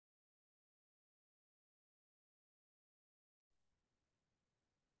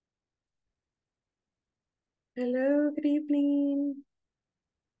Hello, good evening.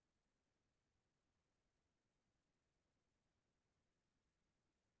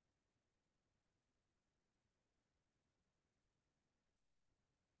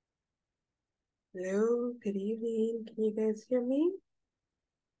 Hello, good evening. Can you guys hear me?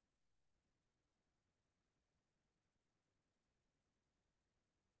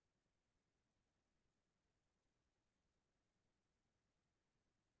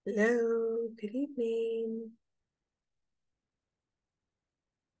 Hello, good evening.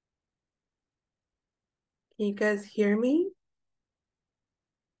 Can you guys hear me?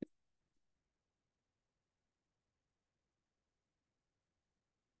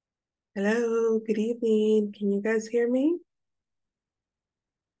 Hello, good evening. Can you guys hear me?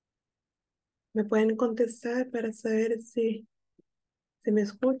 ¿Me pueden contestar para saber si me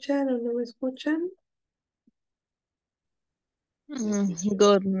escuchan o no me escuchan?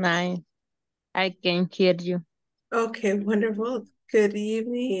 Good night. I can hear you. Okay, wonderful. Good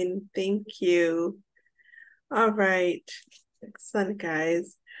evening. Thank you. All right. Excellent,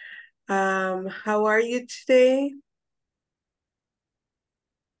 guys. How are you today?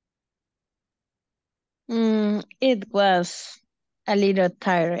 It was a little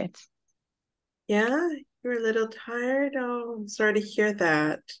tired. Yeah, you're a little tired. Oh, I'm sorry to hear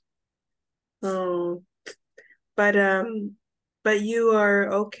that. Oh, but you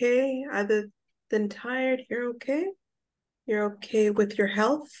are okay. Other than tired, you're okay. You're okay with your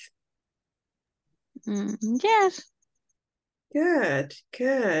health. Yes. Good,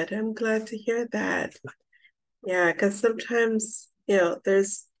 good. I'm glad to hear that. Yeah, because sometimes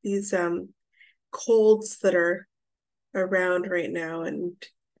there's these colds that are around right now, and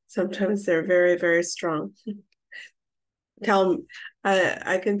sometimes they're very, very strong.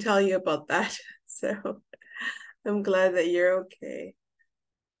 I can tell you about that. So I'm glad that you're okay.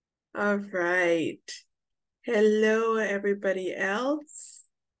 All right. Hello, everybody else.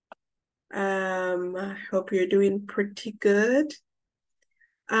 I hope you're doing pretty good.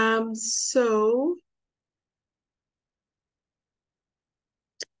 So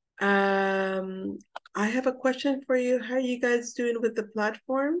I have a question for you. How are you guys doing with the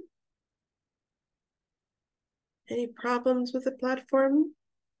platform? Any problems with the platform?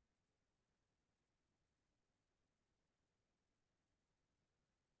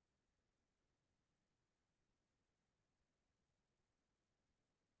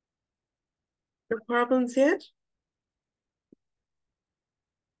 No problems yet?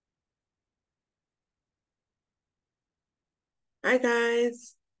 Hi,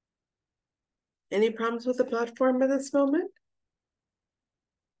 guys. Any problems with the platform at this moment?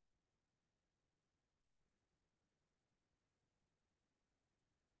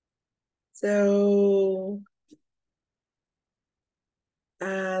 So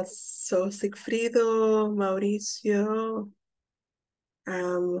Sigfrido, Mauricio,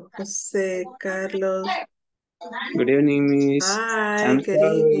 Jose Carlos. Good evening, Miss. Hi, I'm good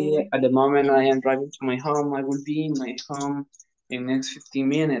sorry. evening. At the moment, I am driving to my home. I will be in my home in next 15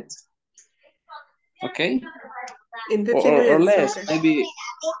 minutes. Okay? In Or, 15 or, or minutes, less. okay.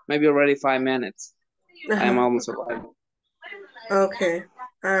 Maybe already 5 minutes. I am Uh-huh. almost arriving. Okay.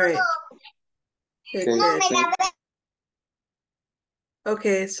 All right. Okay, Okay. good. Thank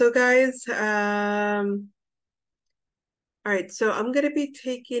Okay, so guys, all right, so I'm gonna be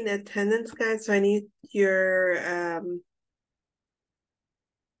taking attendance, guys. So I need your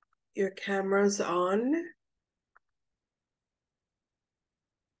cameras on.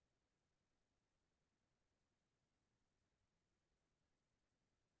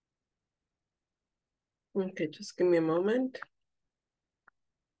 Okay, just give me a moment.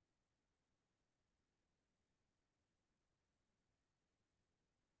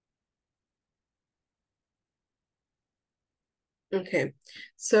 Okay,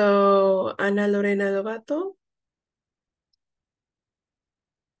 so Ana Lorena Lobato.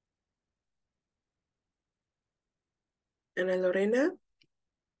 Ana Lorena.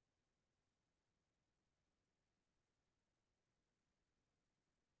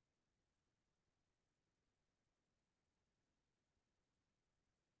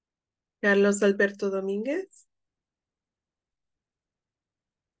 Carlos Alberto Domínguez.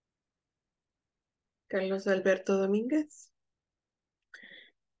 Carlos Alberto Domínguez.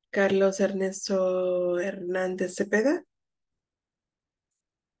 Carlos Ernesto Hernández Cepeda.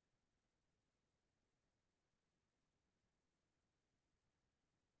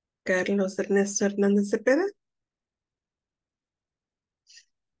 Carlos Ernesto Hernández Cepeda.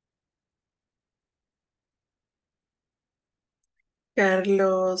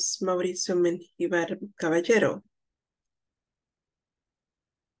 Carlos Mauricio Mengíbar Caballero.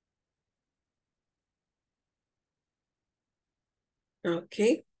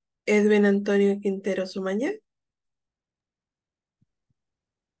 Okay. Edwin Antonio Quintero Sumaña.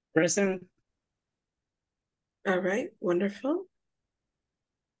 Present. All right, wonderful.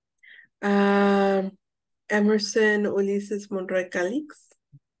 Emerson Ulises Monroy Calix.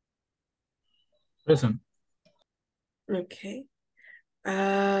 Present. Okay.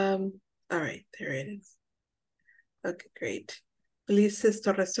 All right, there it is. Okay, great. Ulises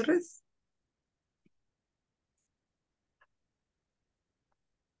Torres Torres.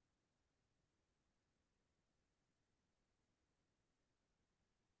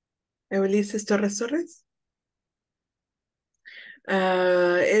 Ulises Torres Torres.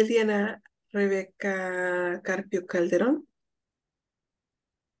 Eliana Rebeca Carpio Calderón.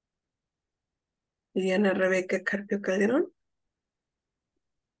 Eliana Rebeca Carpio Calderón.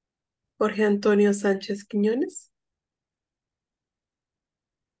 Jorge Antonio Sánchez Quiñones.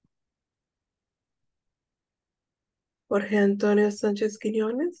 Jorge Antonio Sánchez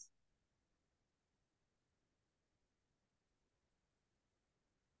Quiñones.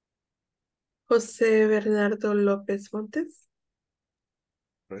 José Bernardo López Montes.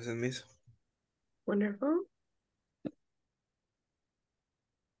 Present, Miss. Wonderful.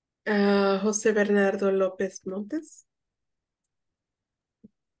 José Bernardo López Montes.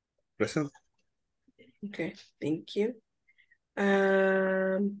 Present. Okay, thank you.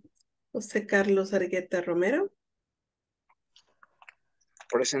 José Carlos Argueta Romero.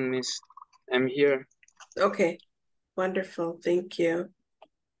 Present, Miss. I'm here. Okay, wonderful, thank you.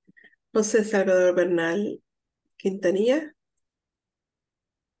 José Salvador Bernal Quintanilla.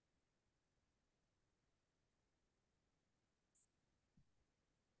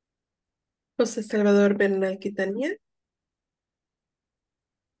 José Salvador Bernal Quintanilla.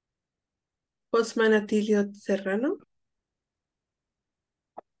 Osman Atilio Serrano.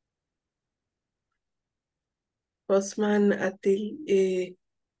 Osman Atilio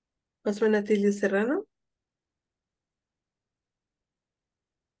Serrano.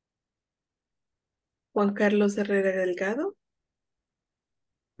 Juan Carlos Herrera Delgado.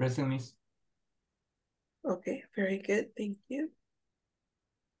 Present, Miss. Okay, very good, thank you.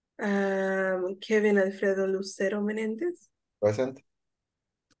 Kevin Alfredo Lucero Menéndez. Present.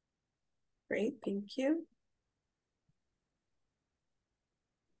 Great, thank you.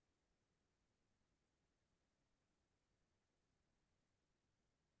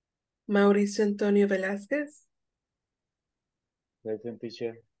 Mauricio Antonio Velázquez. Present,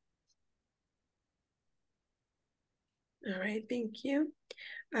 teacher. All right, thank you.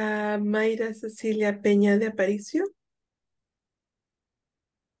 Mayra Cecilia Peña de Aparicio.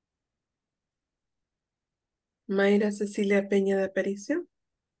 Mayra Cecilia Peña de Aparicio.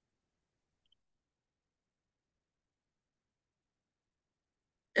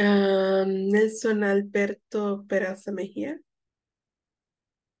 Nelson Alberto Peraza Mejía.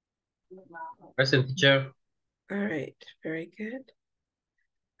 Present, teacher. All right, very good.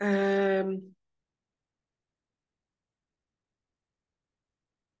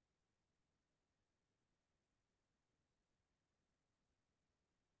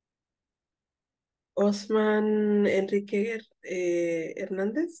 Osman Enrique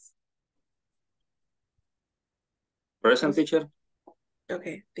Hernández. Present, teacher.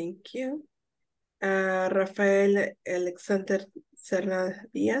 Okay, thank you. Rafael Alexander Serna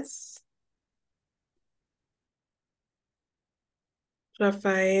Díaz.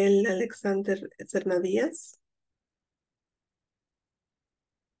 Rafael Alexander Serna Díaz.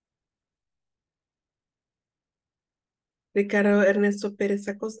 Ricardo Ernesto Pérez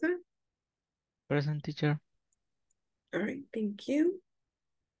Acosta. Present, teacher. All right, thank you.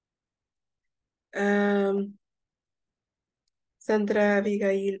 Sandra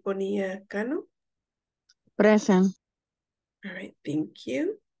Abigail Bonilla Cano. Present. All right, thank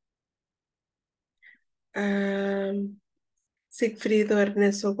you. Sigfrido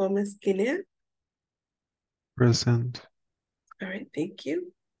Ernesto Gómez Guinea. Present. All right, thank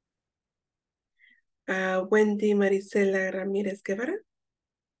you. Wendy Marisela Ramírez Guevara.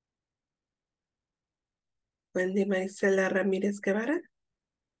 Wendy Marisela Ramírez Guevara.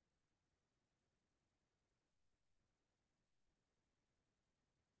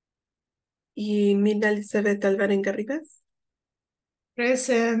 Y Mina Elizabeth Alvarenga Rivas.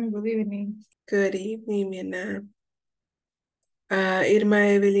 Present. Good evening. Good evening, Mina. Irma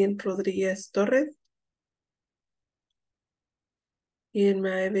Evelyn Rodríguez Torres.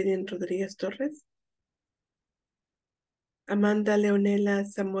 Irma Evelyn Rodríguez Torres. Amanda Leonela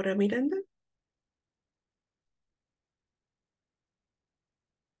Zamora Miranda.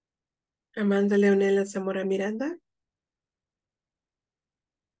 Amanda Leonela Zamora Miranda.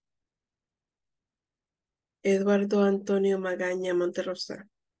 Eduardo Antonio Magaña Monterrosa.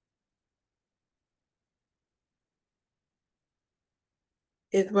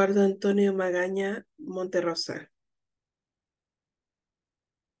 Eduardo Antonio Magaña Monterrosa.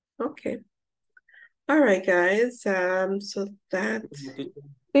 Okay. All right, guys. So that.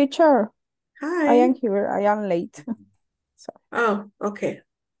 Teacher, I am Hi. here. I am late. So, Oh, okay.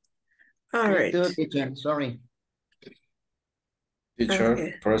 All Me right. too, teacher. Sorry. Teacher,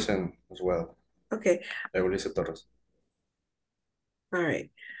 Okay. present as well. Okay. Eulisa Torres. All right.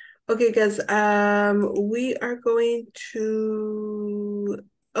 Okay, guys. We are going to.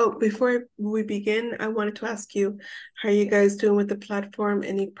 Oh, before we begin, I wanted to ask you, how are you guys doing with the platform?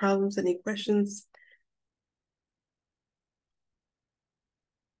 Any problems? Any questions?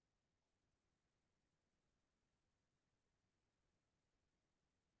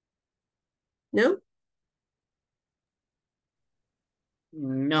 No?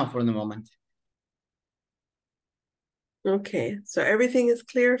 No, for the moment. Okay. So everything is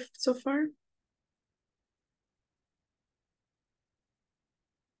clear so far?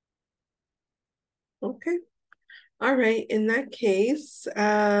 Okay. All right. In that case,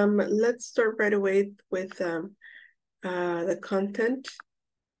 let's start right away with the content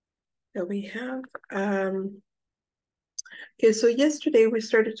that we have. Okay, so yesterday we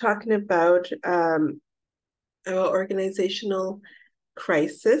started talking about organizational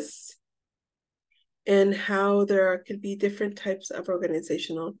crisis and how there could be different types of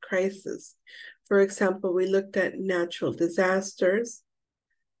organizational crisis. For example, we looked at natural disasters.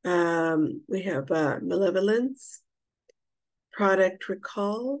 We have malevolence, product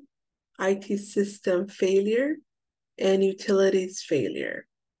recall, IT system failure, and utilities failure.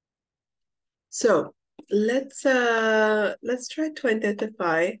 So let's try to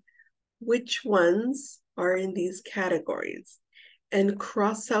identify which ones are in these categories and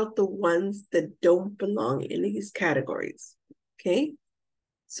cross out the ones that don't belong in these categories. Okay.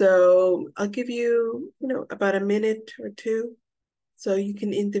 So I'll give you, about a minute or two so you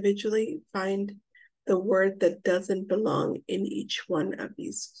can individually find the word that doesn't belong in each one of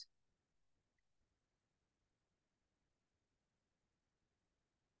these.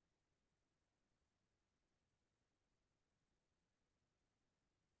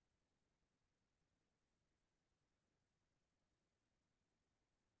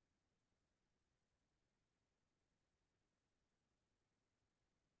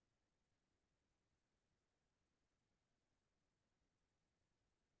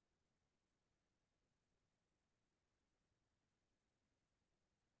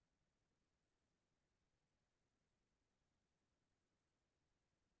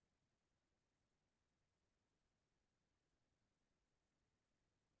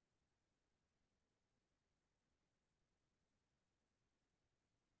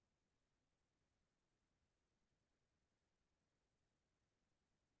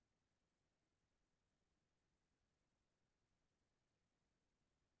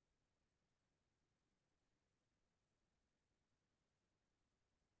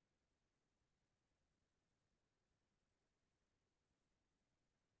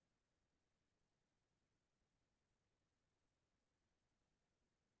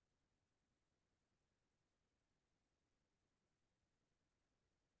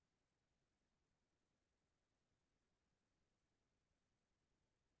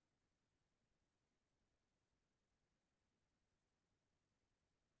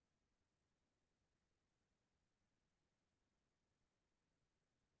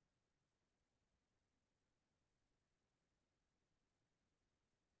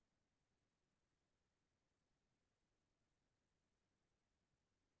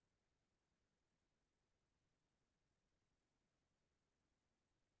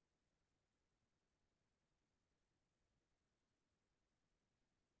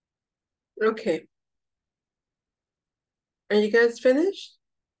 Okay. Are you guys finished?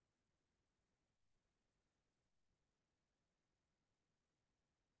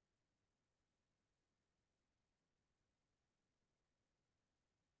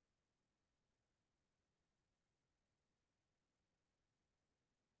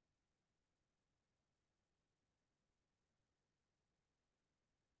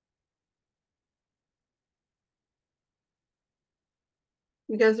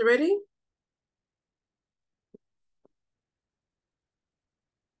 You guys ready?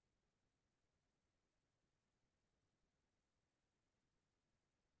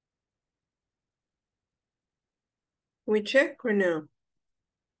 We check or no?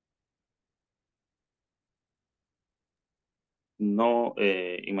 No,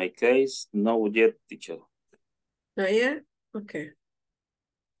 in my case, no yet, teacher. Not yet? Okay.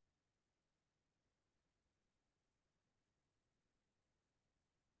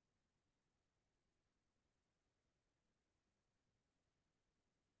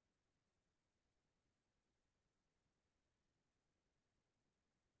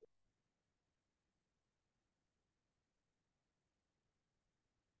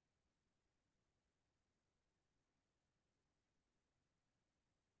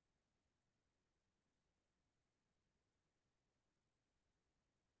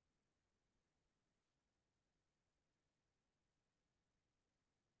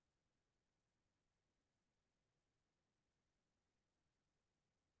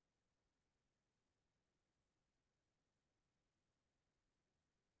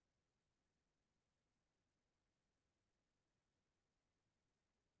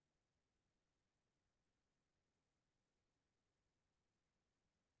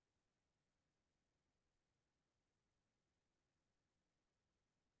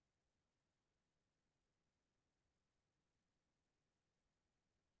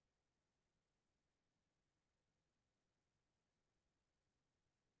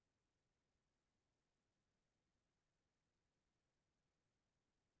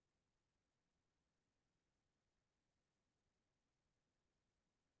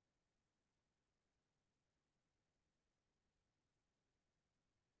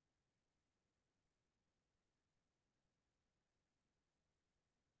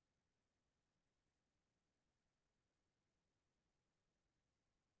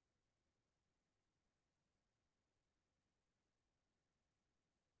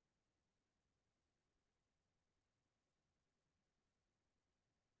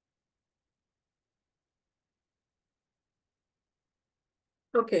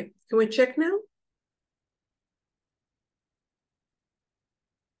 Okay, can we check now?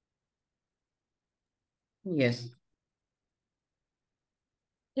 Yes.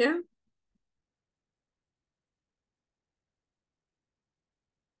 Yeah.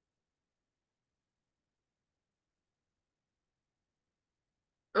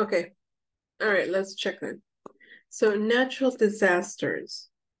 Okay. All right, let's check then. So natural disasters.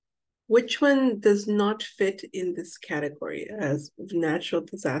 Which one does not fit in this category as natural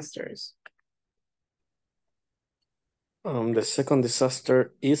disasters? The second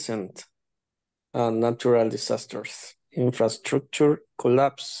disaster isn't natural disasters. Infrastructure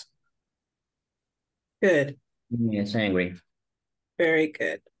collapse. Good. Yes, I agree. Very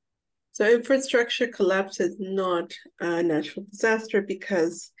good. So infrastructure collapse is not a natural disaster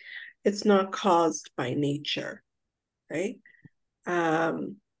because it's not caused by nature, right?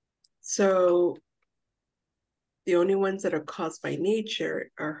 So the only ones that are caused by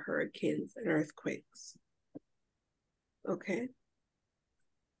nature are hurricanes and earthquakes. Okay.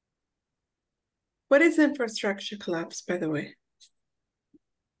 What is infrastructure collapse, by the way?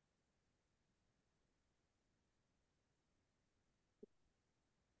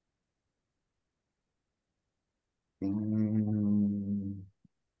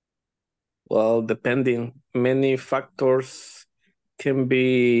 Well, depending, many factors can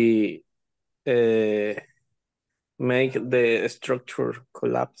be make the structure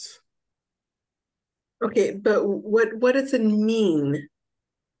collapse. Okay, but what does it mean,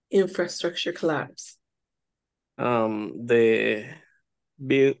 infrastructure collapse? The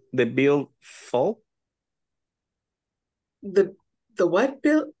build fall. The what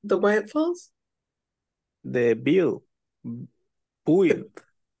bill? The what falls? The build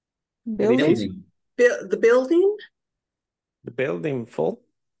Building. edificio. The building? The building fall.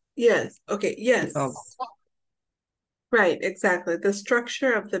 Yes. Okay. Yes. Oh. Right. Exactly. The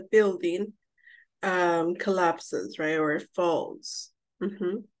structure of the building collapses, right, or it falls.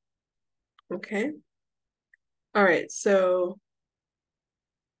 Okay. All right. So,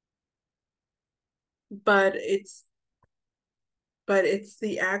 but it's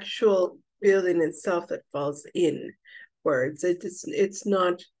the actual building itself that falls in words. It's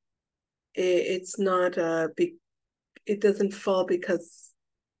not big. It doesn't fall because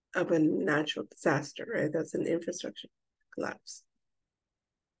of a natural disaster, right? That's an infrastructure collapse.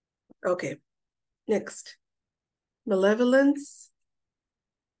 Okay, next. Malevolence.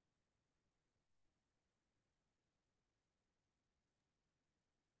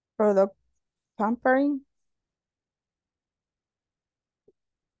 Product tampering.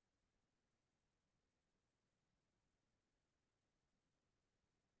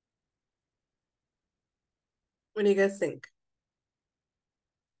 What do you guys think?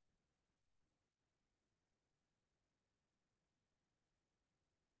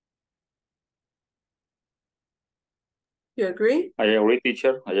 You agree? I agree,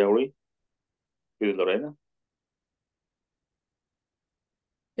 teacher. I agree with Lorena.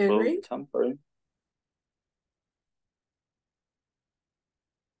 You agree? Tampering.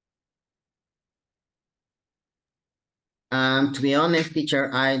 To be honest,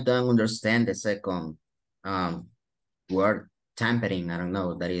 teacher, I don't understand the second word, tampering. I don't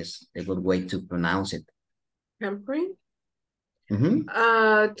know. That is a good way to pronounce it. Tampering?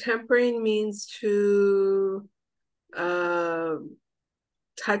 Mm-hmm. Tampering means to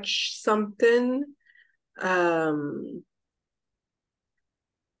touch something.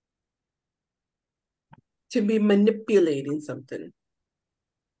 To be manipulating something.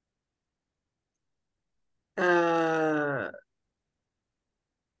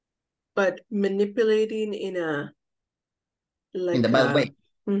 But manipulating in a like in the bad way.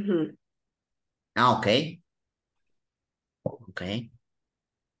 Okay. Okay.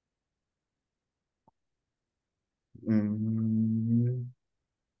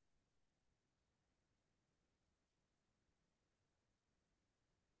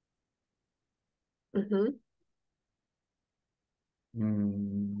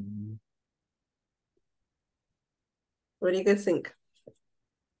 What do you guys think?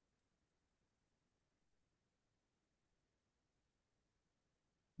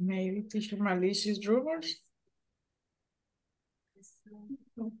 Maybe teacher malicious rumors.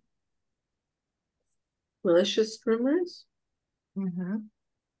 Malicious rumors?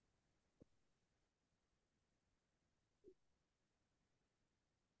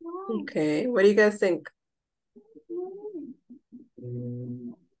 Okay, what do you guys think?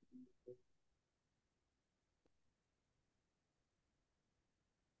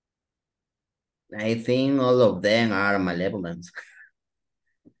 I think all of them are malevolent.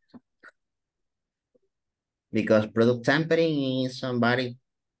 Because product tampering is somebody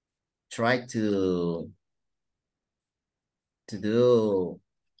try to do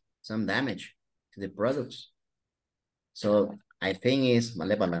some damage to the products. So I think it's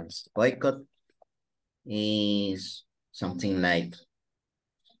malevolence. Boycott is something like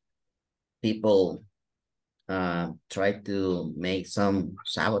people try to make some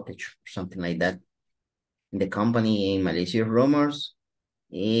sabotage or something like that in the company. In malicious rumors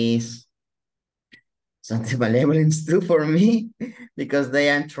is something malevolence too for me because they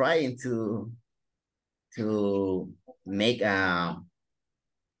are trying to make a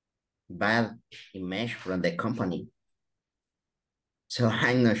bad image from the company. So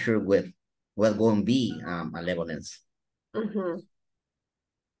I'm not sure what won't be malevolence. Mm-hmm.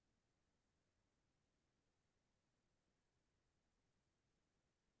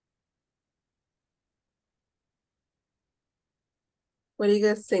 What do you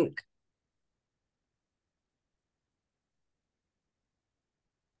guys think?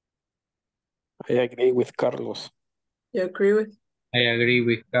 I agree with Carlos. You agree with? I agree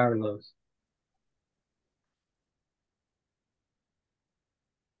with Carlos.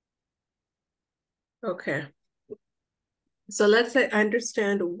 Okay. So let's say I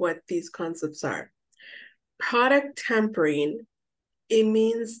understand what these concepts are. Product tampering, it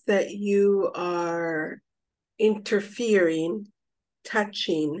means that you are interfering,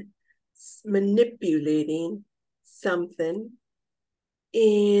 touching, manipulating something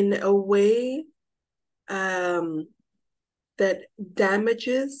in a way that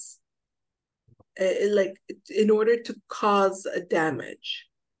damages, like in order to cause a damage.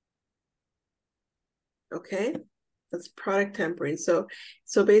 Okay, that's product tampering. So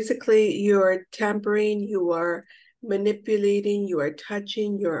basically you're tampering, you are manipulating, you are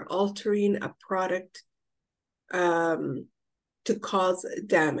touching, you're altering a product to cause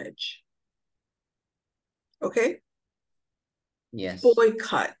damage. Okay? Yes.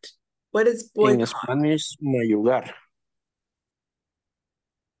 Boycott. What is boycott? In Spanish, mayugar.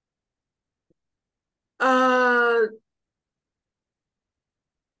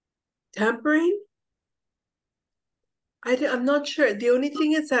 Tampering? I'm not sure. The only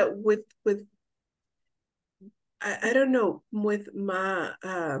thing is that with I don't know, with magullar,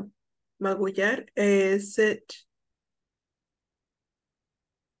 is it,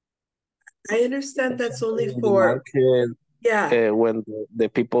 I understand that's only In the for, market, yeah, when the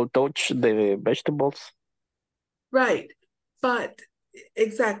people touch the vegetables. right. But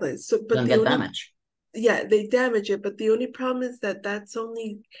exactly. So, but Don't the get only, damage. yeah, they damage it. But the only problem is that that's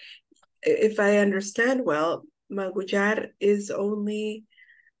only, if I understand well, magullar is only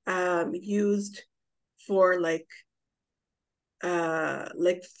used for like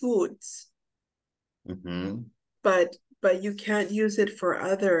foods, Mm-hmm. but you can't use it for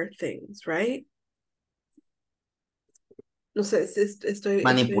other things, right? No sé, estoy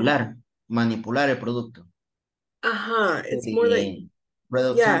Manipular el producto. Ajá, it's more like,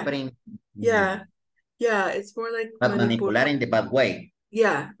 Product yeah, tampering. yeah, yeah, it's more like But manipular in the bad way.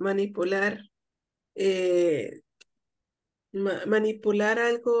 yeah, manipular, manipular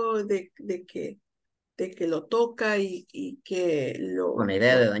algo de que lo toca y que Con la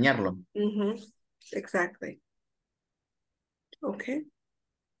idea de dañarlo. Exactly. Okay.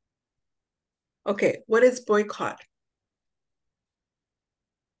 Okay, what is boycott?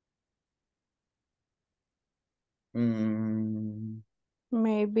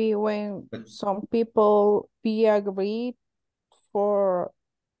 Maybe when some people be agreed for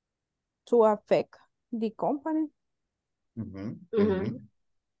to affect the company.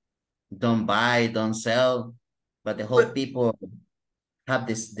 Don't buy, don't sell, but the whole people have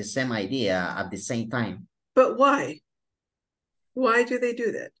the same idea at the same time. But why? Why do they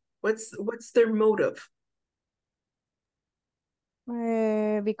do that? What's their motive?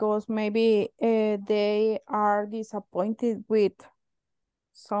 Because maybe they are disappointed with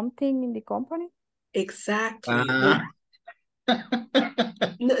something in the company. Exactly.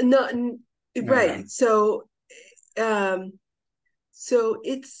 No, right. So it's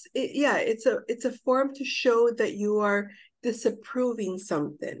a form to show that you are disapproving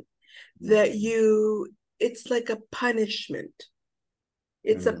something, that it's like a punishment.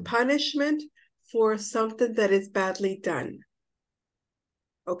 It's a punishment for something that is badly done.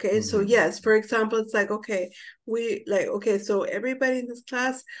 Okay, so yes, for example, it's like, okay, so everybody in this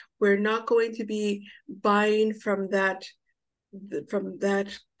class, we're not going to be buying from that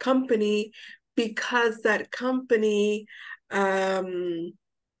company because that company, I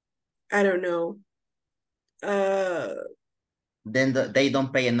don't know, then they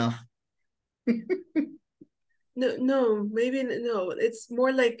don't pay enough. No, maybe no. It's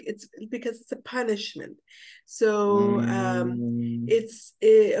more like it's because it's a punishment. So it's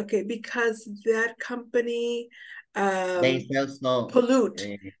okay because that company they also pollute.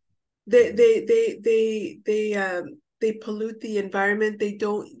 They pollute the environment. They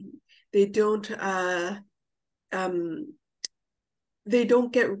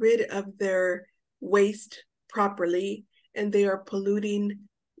don't get rid of their waste properly, and they are polluting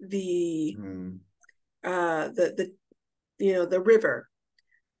the the river.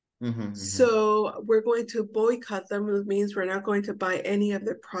 So we're going to boycott them, which means we're not going to buy any of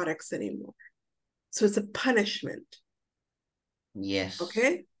their products anymore. So it's a punishment. Yes.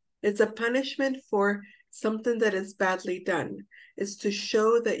 Okay? It's a punishment for something that is badly done. It's to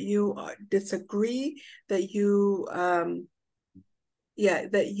show that you disagree, that you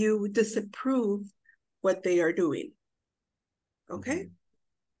that you disapprove what they are doing. Okay?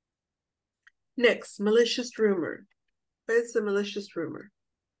 Next, malicious rumor. What is a malicious rumor?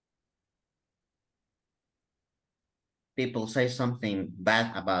 People say something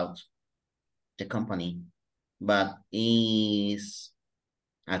bad about the company, but is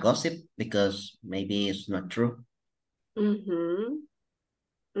a gossip because maybe it's not true.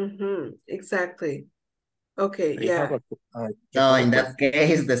 Exactly. Okay, yeah. So in that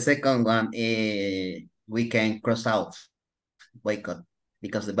case, the second one, we can cross out boycott,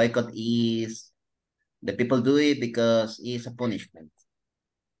 because the boycott is the people do it because it's a punishment.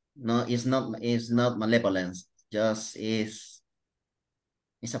 No, it's not malevolence. Just it's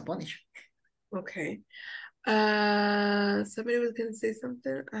a punishment. Okay. Somebody was gonna say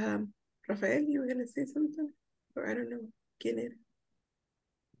something. Rafael, you were gonna say something? Or I don't know. ¿Quién?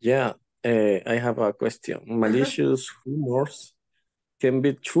 Yeah, I have a question. Malicious rumors can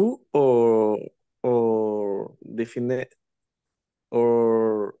be true or definite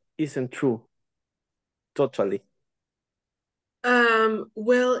or isn't true totally.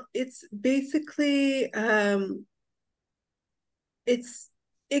 Well, it's basically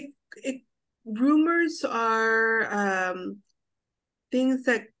rumors are things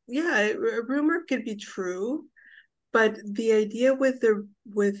that, yeah, a rumor could be true, but the idea with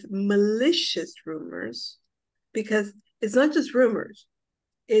malicious rumors, because it's not just rumors,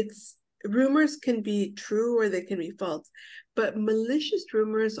 it's rumors can be true or they can be false, but malicious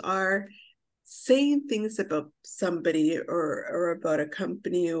rumors are saying things about somebody or about a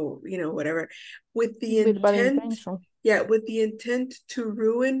company or whatever with the intent, with the intent to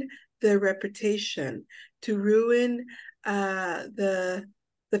ruin the reputation, to ruin the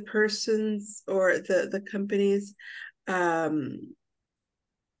person's or the company's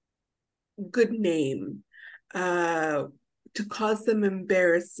good name, to cause them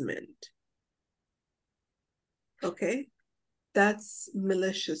embarrassment. Okay, that's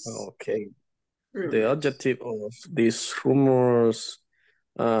malicious. Okay. Rumors. The adjective of these rumors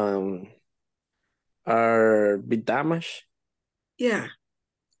are be damaged. Yeah,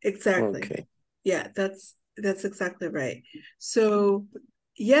 exactly. Okay. Yeah, that's exactly right. So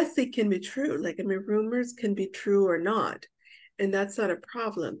yes, it can be true. Like, I mean, rumors can be true or not, and that's not a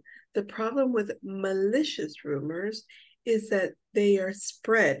problem. The problem with malicious rumors is that they are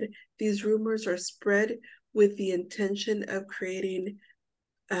spread. These rumors are spread with the intention of creating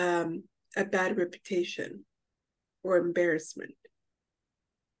a bad reputation or embarrassment.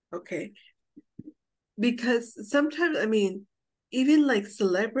 Okay. Because sometimes, I mean, even like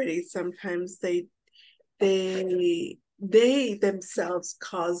celebrities, sometimes they themselves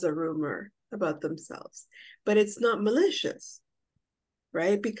cause a rumor about themselves, but it's not malicious,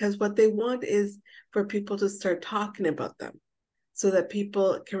 right? Because what they want is for people to start talking about them so that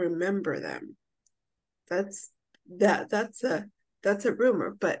people can remember them. That's a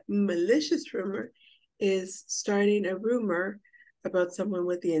rumor, but malicious rumor is starting a rumor about someone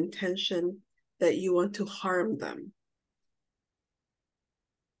with the intention that you want to harm them.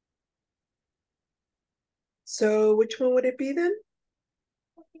 So which one would it be then?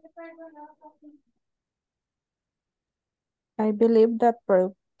 I believe that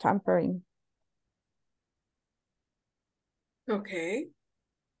product tampering. Okay.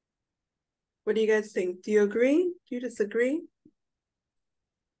 What do you guys think? Do you agree? Do you disagree?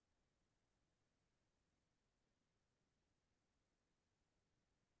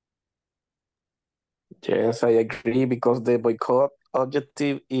 Yes, I agree, because the boycott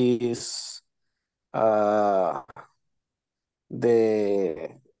objective is the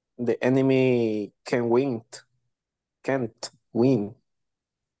enemy can't win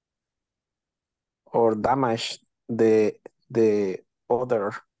or damage the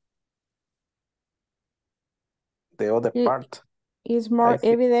other part. Is more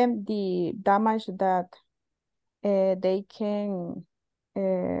evident the damage that they can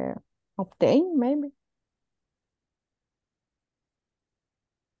obtain, maybe.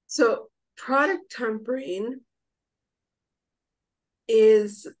 So product tampering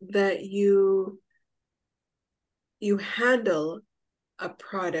is that you handle a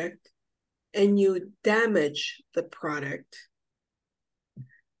product and you damage the product.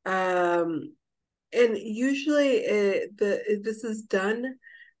 And usually this is done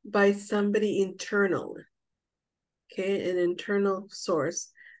by somebody internal, okay, an internal source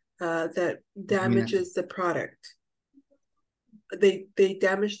that damages the product. They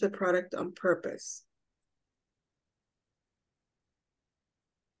damage the product on purpose.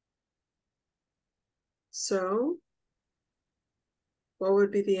 So, what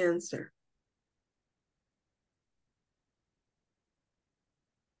would be the answer?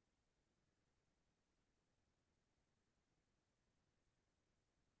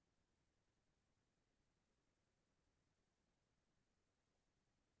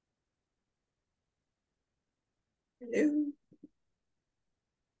 Ew.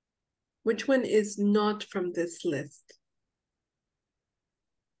 Which one is not from this list?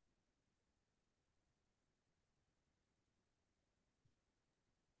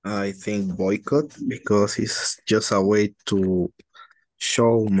 I think boycott, because it's just a way to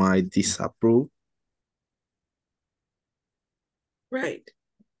show my disapproval. Right,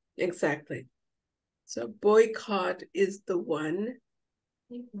 exactly. So boycott is the one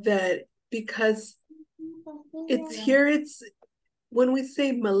that, because it's when we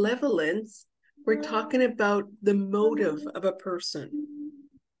say malevolence, we're talking about the motive of a person.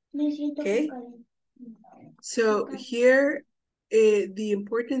 Okay? So here, the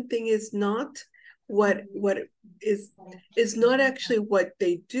important thing is not what is not actually what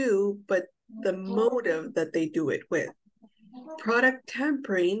they do, but the motive that they do it with. Product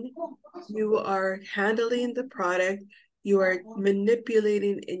tampering, you are handling the product, you are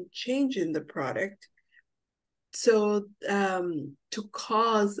manipulating and changing the product so to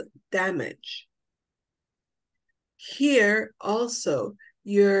cause damage. Here also,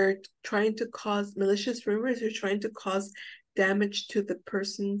 you're trying to cause malicious rumors, you're trying to cause damage to the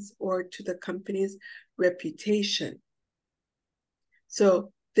person's or to the company's reputation.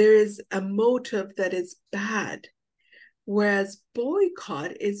 So there is a motive that is bad, whereas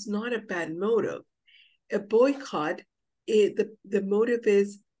boycott is not a bad motive. A boycott, the motive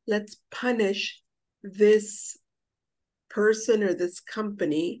is, let's punish this person or this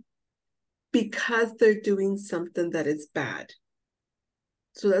company because they're doing something that is bad.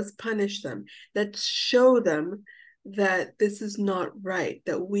 So let's punish them. Let's show them that this is not right,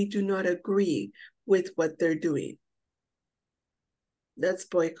 that we do not agree with what they're doing. That's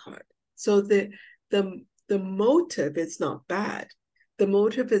boycott. So the motive is not bad. The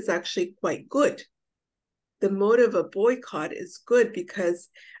motive is actually quite good. The motive of boycott is good because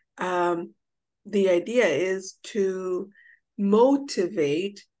the idea is to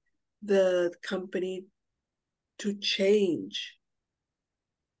motivate the company to change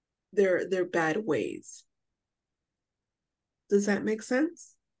their bad ways. Does that make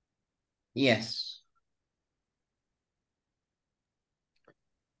sense? Yes.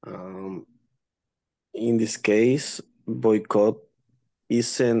 In this case, boycott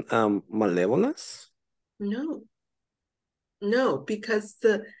isn't malevolence? No, because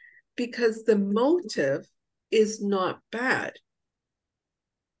the motive is not bad.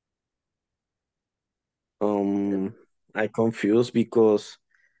 I confused because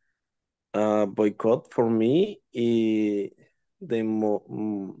boycott for me is the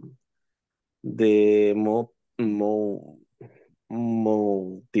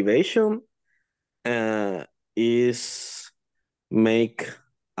motivation is make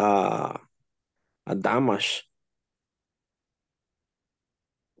a damage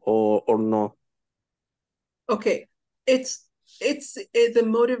or no. Okay, it's the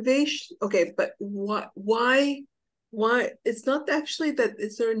motivation. Okay, but why it's not actually that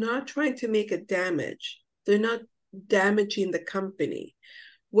they're not trying to make a damage. They're not damaging the company.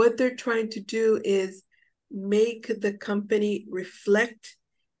 What they're trying to do is make the company reflect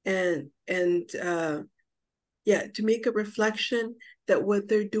and to make a reflection that what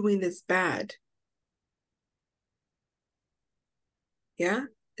they're doing is bad. Yeah,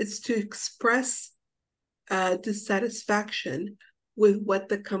 it's to express dissatisfaction with what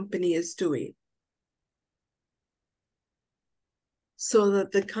the company is doing, so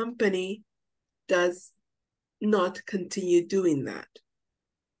that the company does not continue doing that.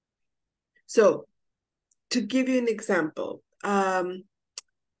 So to give you an example, I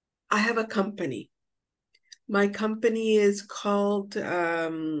have a company. My company is called, I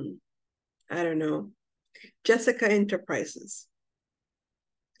don't know, Jessica Enterprises.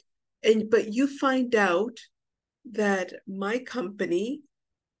 But you find out that my company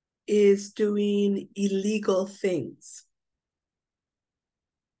is doing illegal things.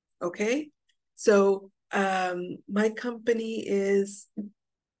 Okay, so my company is,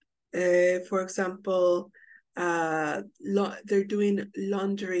 for example, they're doing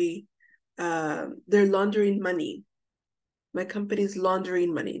laundry. They're laundering money. My company's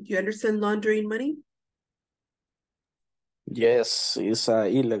laundering money. Do you understand laundering money? Yes, it's an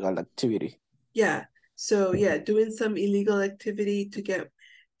illegal activity. Yeah. So yeah, doing some illegal activity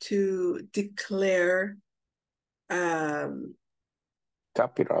to declare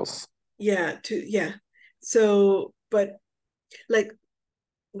Capitals. Yeah, so but like,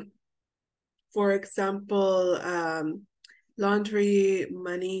 for example, laundry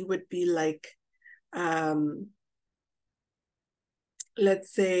money would be like,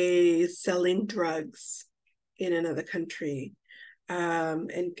 let's say selling drugs in another country,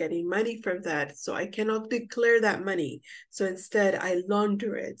 and getting money from that. So I cannot declare that money. So instead I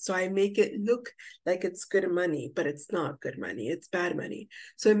launder it. So I make it look like it's good money, but it's not good money. It's bad money.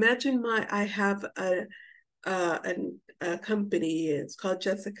 So imagine I have a company. It's called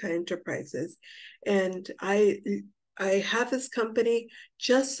Jessica Enterprises, and I have this company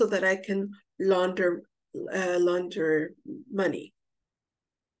just so that I can launder money.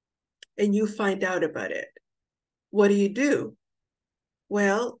 And you find out about it. What do?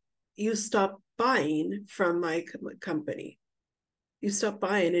 Well, you stop buying from my company. You stop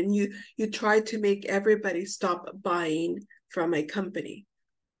buying, and you try to make everybody stop buying from my company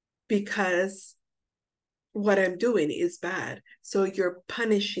because what I'm doing is bad. So you're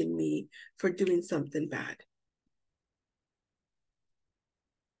punishing me for doing something bad.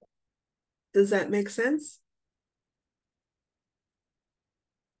 Does that make sense?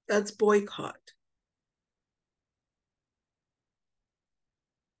 That's boycott.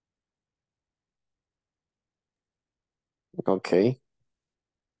 Okay.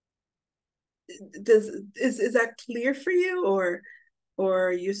 Is that clear for you, or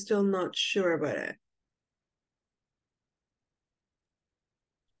are you still not sure about it?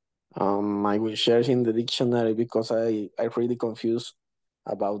 I will share in the dictionary because I really confused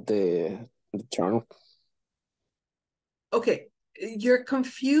about the term. Okay, you're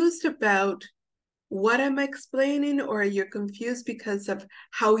confused about what I'm explaining, or you're confused because of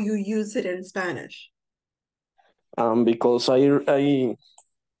how you use it in Spanish? Because I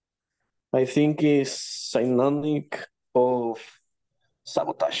think it's synonymic of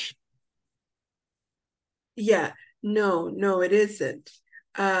sabotage. Yeah, no, it isn't.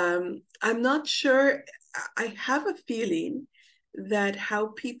 I'm not sure. I have a feeling that how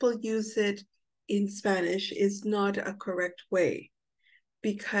people use it in Spanish is not a correct way,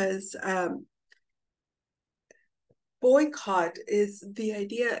 because boycott is the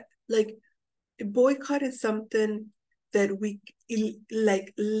idea, like boycott is something that we,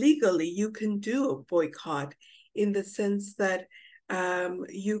 like legally you can do a boycott, in the sense that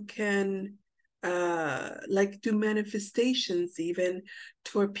you can like do manifestations even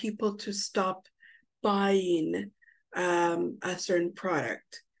for people to stop buying a certain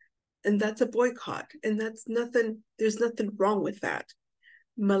product, and that's a boycott, and that's nothing, there's nothing wrong with that.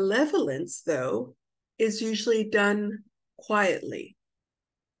 Malevolence, though, is usually done quietly.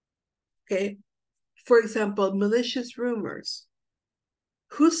 Okay, for example, malicious rumors.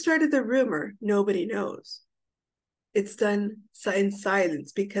 Who started the rumor? Nobody knows. It's done in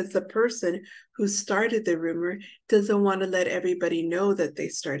silence because the person who started the rumor doesn't want to let everybody know that they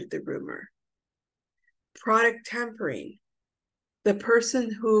started the rumor. Product tampering. The person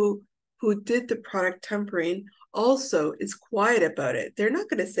who did the product tampering also is quiet about it. They're not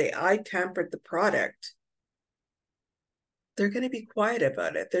going to say, I tampered the product. They're going to be quiet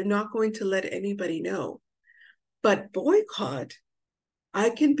about it. They're not going to let anybody know. But boycott, I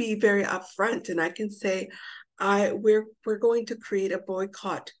can be very upfront and I can say, we're going to create a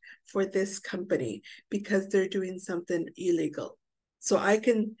boycott for this company because they're doing something illegal. So I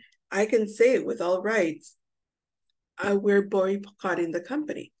can say it with all rights, we're boycotting the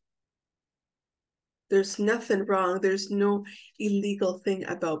company. There's nothing wrong. There's no illegal thing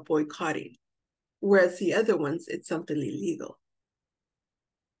about boycotting. Whereas the other ones, it's something illegal.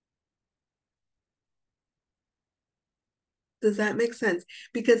 Does that make sense?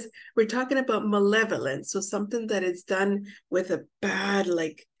 Because we're talking about malevolence, so something that is done with a bad,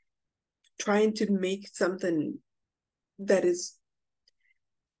 like trying to make something that is,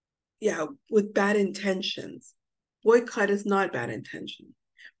 yeah, with bad intentions. Boycott is not bad intention.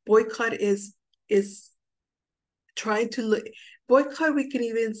 Boycott is trying to look, boycott, we could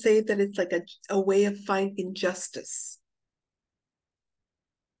even say that it's like a way of finding justice.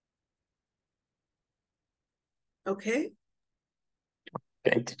 Okay?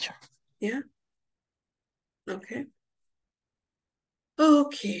 Okay, teacher. Yeah. Okay.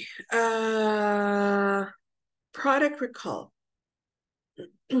 Okay. Product recall.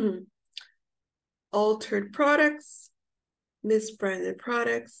 Altered products, misbranded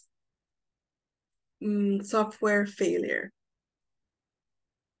products, software failure.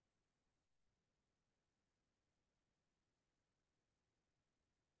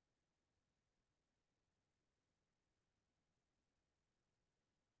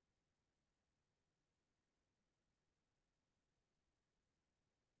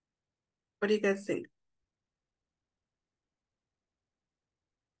 What do you guys think?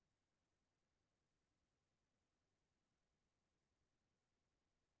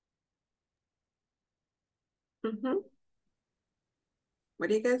 What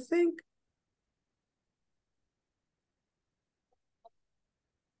do you guys think?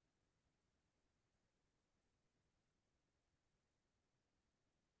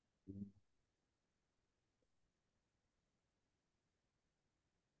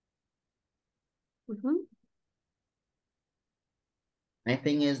 I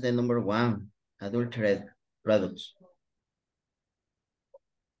think it's the number one, adulterated products.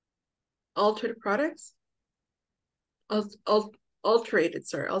 Altered products? Alterated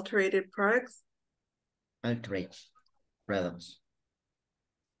products? Altered products.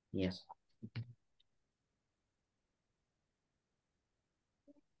 Yes.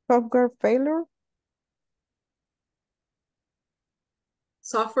 Software failure?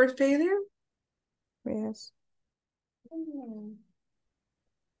 Software failure? Yes.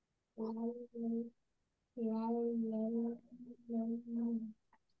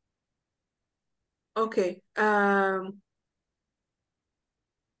 Okay.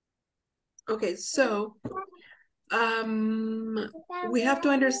 Okay, so we have to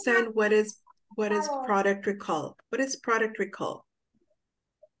understand what is product recall. What is product recall?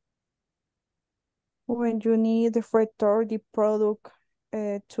 When you need to return the product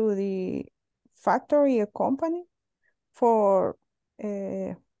to the factory or company for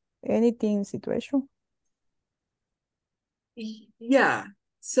anything situation. Yeah.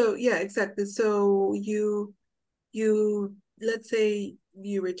 So yeah, exactly. So you let's say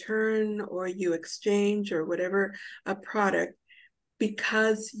you return or you exchange or whatever a product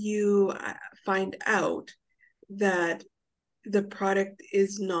because you find out that the product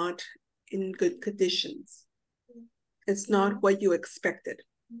is not in good conditions. It's not what you expected.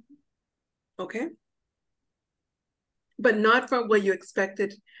 Okay? But not from what you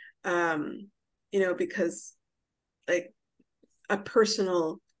expected, because like a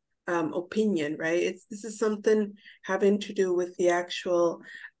personal opinion, right? This is something having to do with the actual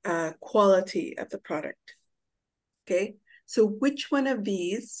quality of the product. Okay, so which one of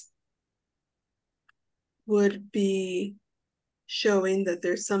these would be showing that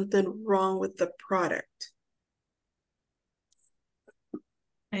there's something wrong with the product?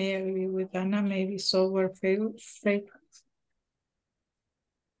 I agree with Anna, maybe software failure.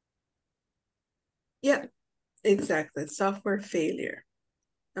 Yeah, exactly, software failure.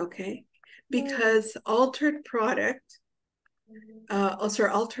 Okay, because altered product,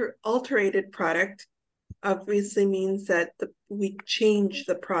 alterated product obviously means that we change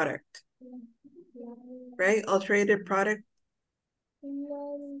the product, right? Alterated product.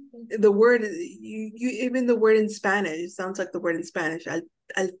 The word you even the word in Spanish sounds like the word in Spanish,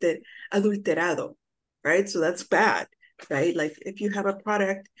 adulterado, right? So that's bad, right? Like if you have a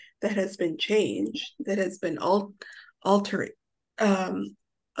product that has been changed, that has been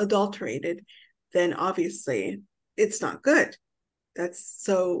adulterated, then obviously it's not good.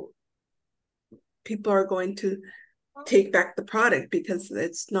 So people are going to take back the product because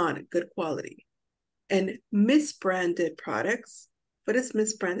it's not good quality. And misbranded products. What is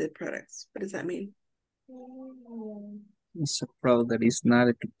misbranded products? What does that mean? It's a product that is not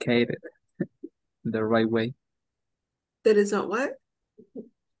educated the right way. That is not what?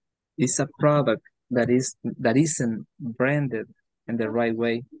 It's a product that isn't branded in the right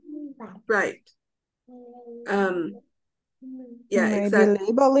way. Right. Yeah, Maybe exactly.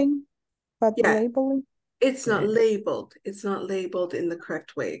 labeling, but Yeah. labeling. It's not labeled. It's not labeled in the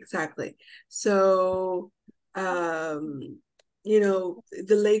correct way. Exactly. So,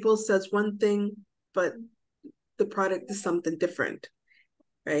 the label says one thing, but the product is something different,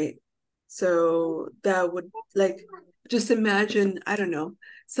 right? So that would just imagine, I don't know,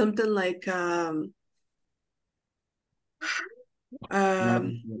 something like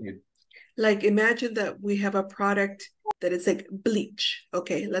imagine that we have a product that it's like bleach.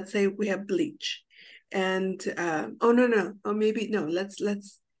 Okay, let's say we have bleach. And oh no, oh maybe no, let's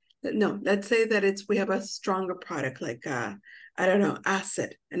say that we have a stronger product like I don't know,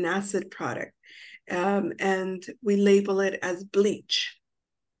 an acid product. And we label it as bleach.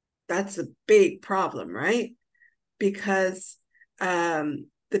 That's a big problem, right? Because the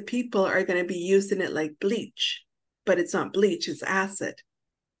people are going to be using it like bleach, but it's not bleach, it's acid.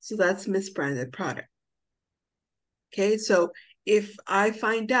 So that's misbranded product. Okay, so if I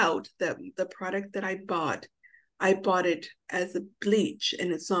find out that the product that I bought it as a bleach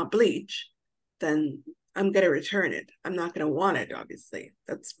and it's not bleach, then I'm going to return it. I'm not going to want it, obviously.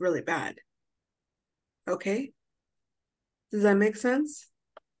 That's really bad. Okay? Does that make sense?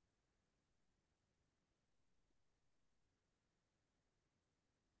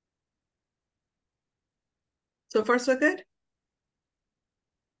 So far, so good?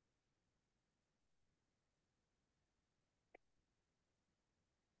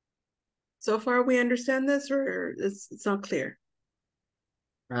 So far, we understand this, or it's not clear?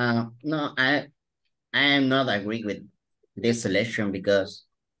 No, I am not agree with this selection because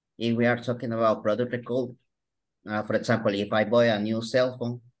if we are talking about product recall, for example, if I buy a new cell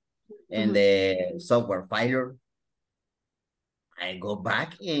phone and the software failure, I go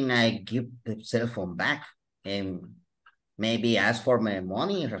back and I give the cell phone back and maybe ask for my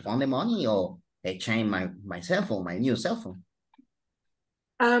money, refund the money, or exchange my cell phone, my new cell phone.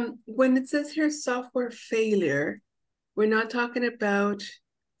 When it says here software failure, we're not talking about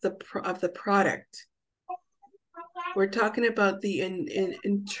the product. We're talking about the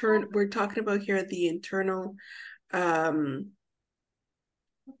we're talking about here the internal the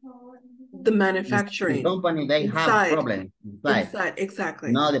manufacturing. The company, they have problem inside,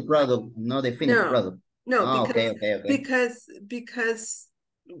 exactly. Not the product, not the finished product. No, because, okay. Because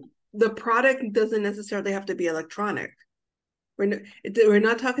the product doesn't necessarily have to be electronic. We're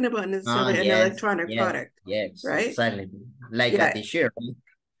not talking about necessarily an electronic product. Yes, right? Exactly. Like a t-shirt.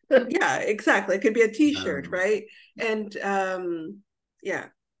 Yeah, exactly. It could be a t-shirt, right? And yeah,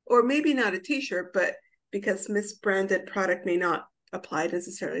 or maybe not a t-shirt, but because misbranded product may not apply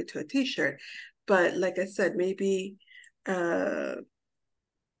necessarily to a t-shirt. But like I said, maybe I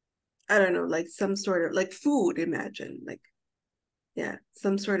don't know, like some sort of like food, imagine, like, yeah,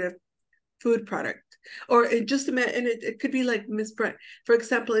 some sort of food product. Or it just imagine, and it could be like misbrand. For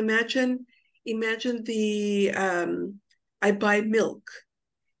example, imagine the I buy milk,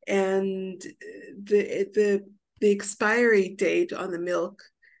 and the expiry date on the milk,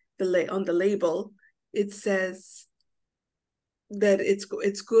 on the label, it says that it's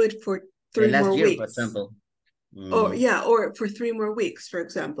good for 3 more weeks. For example. Or yeah, or for 3 more weeks, for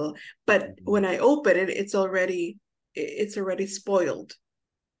example. But when I open it, it's already spoiled,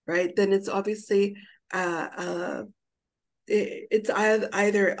 right? Then it's obviously it's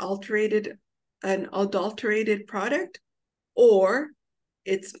either an adulterated product, or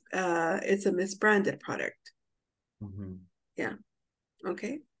it's a misbranded product. Yeah.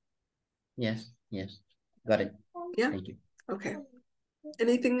 Okay. Yes. Got it. Yeah. Thank you. Okay.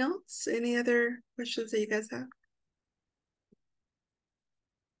 Anything else? Any other questions that you guys have?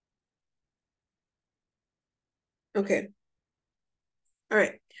 Okay. All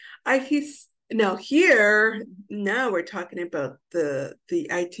right. Now we're talking about the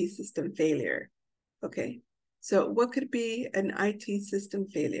IT system failure. Okay. So what could be an IT system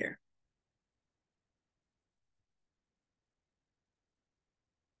failure?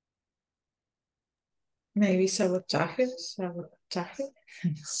 Maybe sabotage. I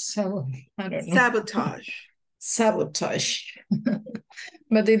don't know. Sabotage.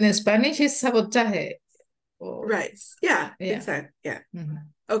 But in Spanish it's sabotaje. Right. Yeah. Exactly. Yeah.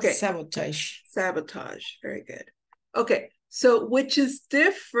 Okay. Sabotage. Very good. Okay. So which is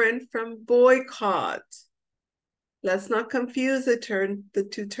different from boycott? Let's not confuse the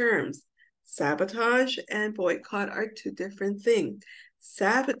two terms. Sabotage and boycott are two different things.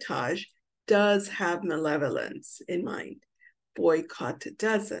 Sabotage does have malevolence in mind. Boycott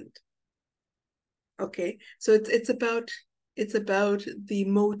doesn't. Okay, so it's about the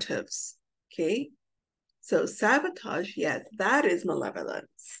motives. Okay, so sabotage, yes, that is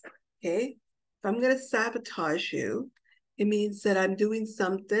malevolence. Okay, if I'm going to sabotage you, it means that I'm doing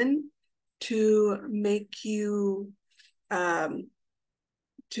something to make you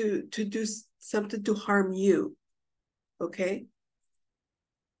to do something to harm you. Okay,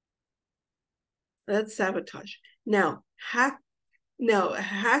 that's sabotage. Now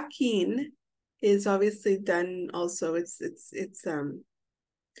hacking is obviously done also. It's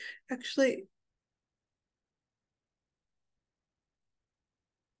actually,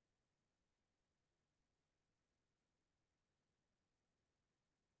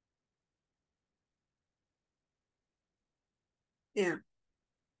 Yeah.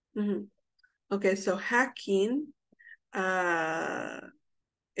 Okay, so hacking,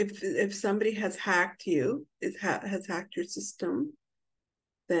 if somebody has hacked you, has hacked your system,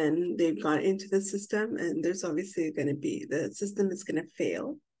 then they've gone into the system and there's obviously going to be, the system is going to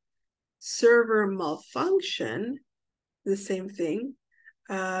fail. Server malfunction, the same thing.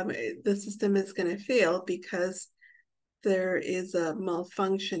 The system is going to fail because there is a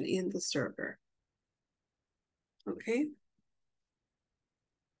malfunction in the server. Okay.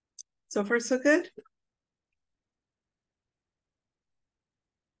 So far, so good?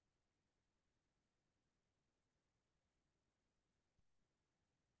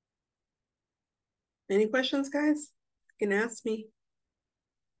 Any questions, guys? You can ask me.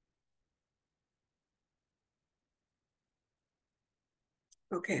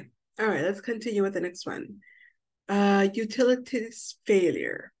 Okay. All right, let's continue with the next one. Utilities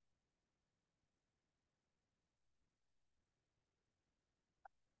failure.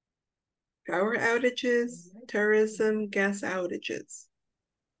 Power outages, terrorism, gas outages.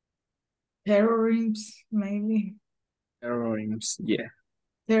 Terrorism, maybe. Terrorism, yeah.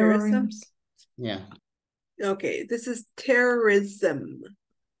 Terrorism. Yeah. Okay, this is terrorism.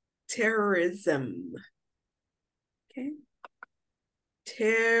 Terrorism. Okay.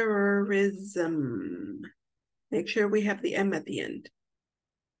 Terrorism. Make sure we have the M at the end.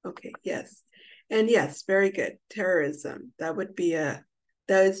 Okay, yes. And yes, very good. Terrorism.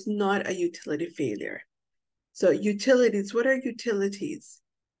 That is not a utility failure. So utilities, what are utilities?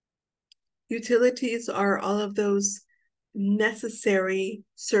 Utilities are all of those necessary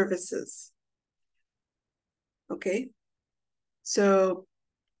services. Okay. So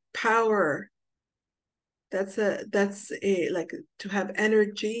power, that's like to have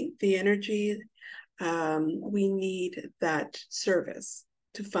energy, the energy, we need that service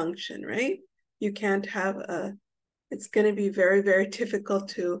to function, right? You can't have it's going to be very, very difficult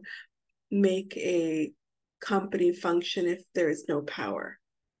to make a company function if there is no power.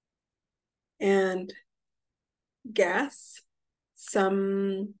 And gas,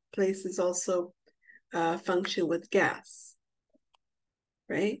 some places also function with gas,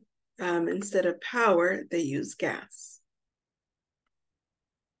 right? Instead of power, they use gas.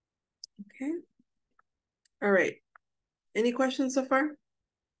 Okay. All right. Any questions so far?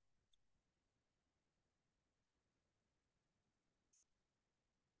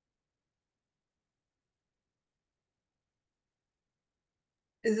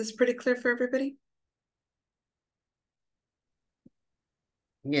 Is this pretty clear for everybody?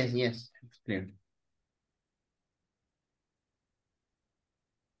 Yes, it's clear.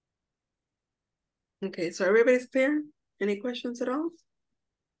 Okay, so everybody's clear? Any questions at all?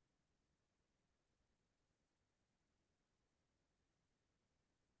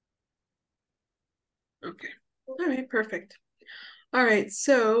 Okay. All right, perfect. All right,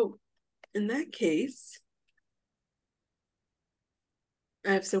 so in that case,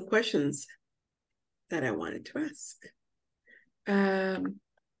 I have some questions that I wanted to ask. Let's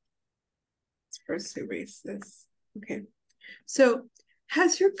first erase this. Okay. So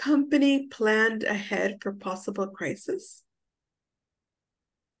has your company planned ahead for possible crisis?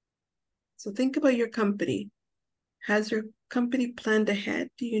 So think about your company. Has your company planned ahead?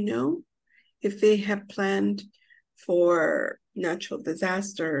 Do you know if they have planned for natural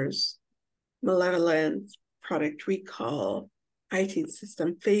disasters, malevolence, product recall, IT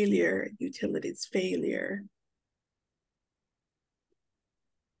system failure, utilities failure?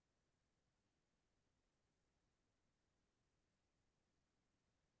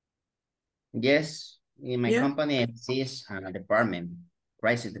 Yes, in my Yeah. company exists a department,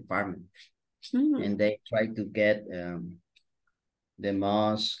 crisis department, and they try to get the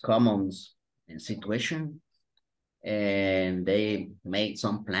most common situation, and they made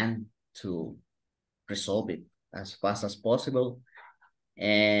some plan to resolve it as fast as possible.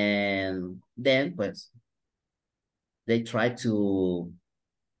 And then, pues, they try to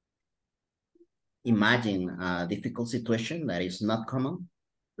imagine a difficult situation that is not common.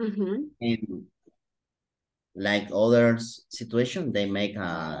 And like other situation, they make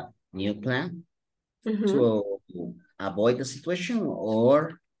a new plan to avoid the situation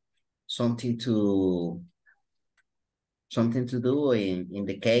or something to do in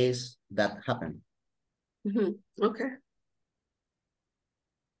the case that happened. Okay.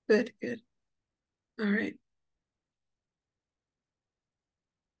 Good. All right.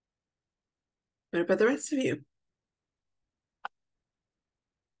 What about the rest of you?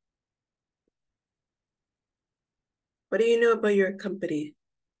 What do you know about your company?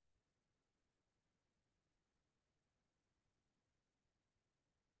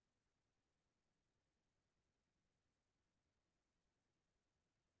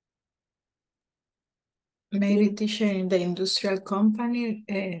 Maybe teacher in the industrial company,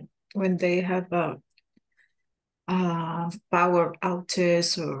 when they have a power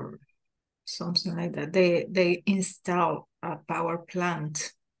outage or something like that, they install a power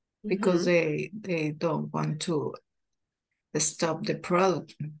plant because they don't want to stop the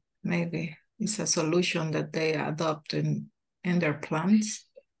product. Maybe it's a solution that they adopt in their plants.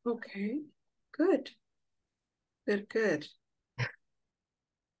 Okay, good. Good.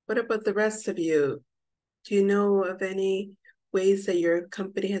 What about the rest of you? Do you know of any ways that your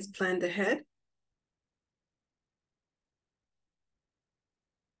company has planned ahead?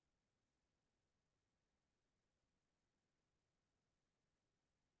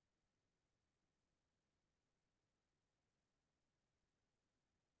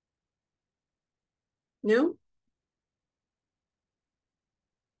 No?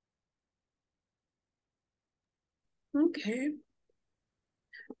 Okay.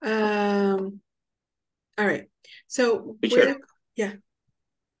 All right. So Teacher. yeah.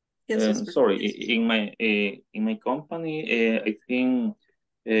 Yes, sorry, in my company, I think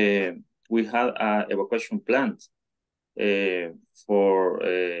we had a evacuation plan for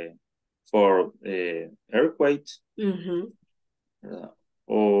earthquake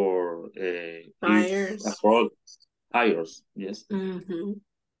or fires. Fires, yes.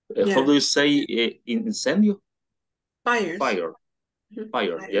 Yeah. How do you say incendio? Fires. Fire.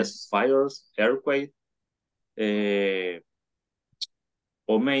 Yes, fires, earthquake,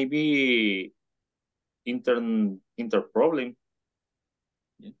 or maybe inter problem.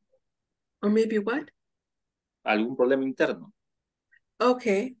 Or maybe what? Algún problema interno.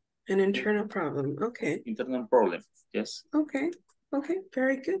 Okay, an internal problem. Okay. Internal problem, yes. Okay,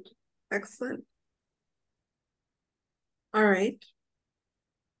 very good. Excellent. All right.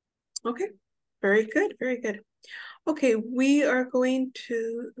 Okay, very good. Okay, we are going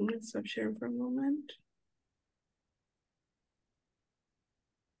to, I'm gonna stop sharing for a moment.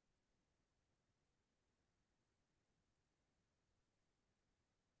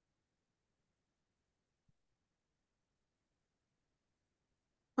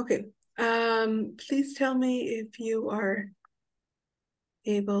 Okay, please tell me if you are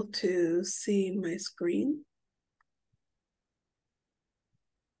able to see my screen.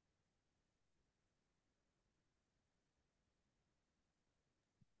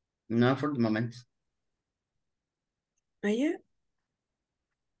 Not for the moment. Not yet?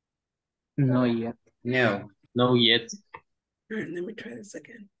 No yet. No. No yet. All right, let me try this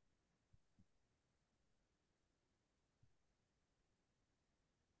again.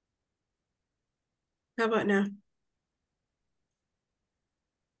 How about now?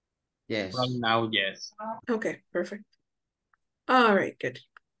 Yes. Right now, yes. Okay, perfect. All right, good.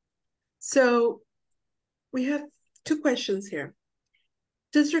 So we have two questions here.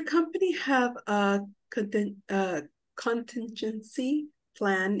 Does your company have a contingency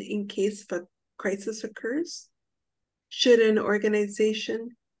plan in case of a crisis occurs? Should an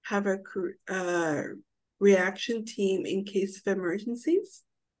organization have a reaction team in case of emergencies?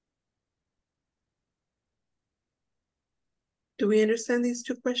 Do we understand these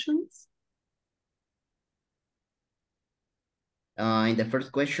two questions? In the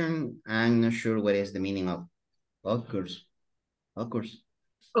first question, I'm not sure what is the meaning of occurs.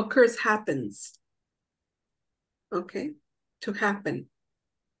 Occurs happens. Okay, to happen.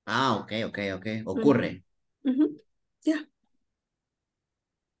 Ah, okay. Ocurre. Yeah.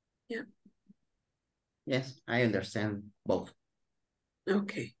 Yes, I understand both.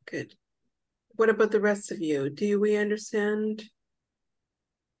 Okay, good. What about the rest of you? Do we understand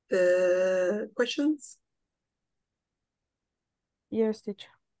the questions? Yes, teacher.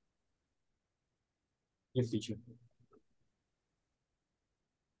 Yes, teacher.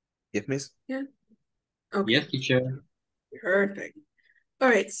 Yes, miss. Yeah. Okay. Yes, teacher. Perfect. All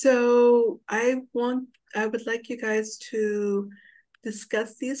right, so I would like you guys to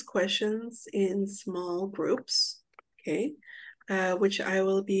discuss these questions in small groups, okay? Which I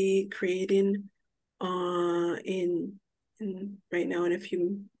will be creating in right now in a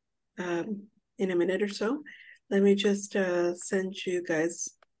few in a minute or so. Let me just send you guys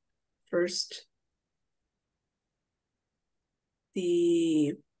first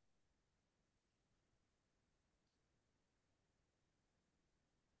the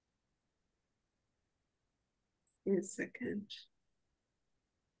in a second.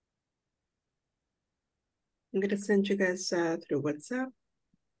 I'm gonna send you guys through WhatsApp.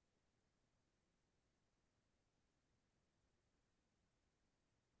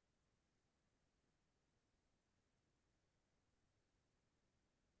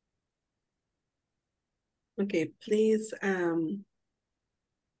 Okay, please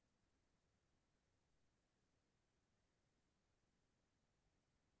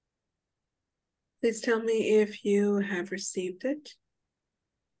Please tell me if you have received it.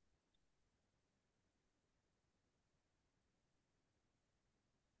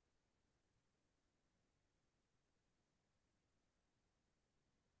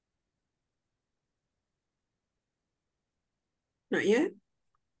 Not yet?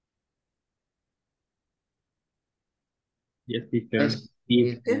 Yes, teacher. Yes,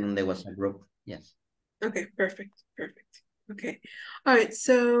 Yes. in the WhatsApp group. Yes. Okay, perfect, perfect. Okay. All right,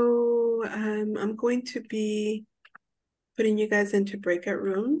 so I'm going to be putting you guys into breakout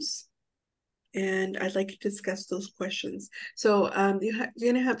rooms, and I'd like to discuss those questions. So you're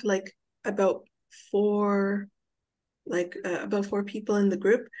gonna have like about four people in the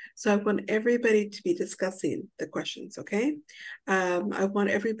group. So I want everybody to be discussing the questions, okay? I want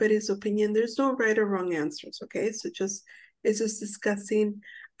everybody's opinion. There's no right or wrong answers, okay? So it's just discussing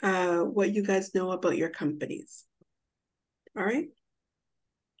what you guys know about your companies. All right?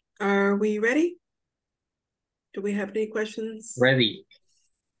 Are we ready? Do we have any questions? Ready.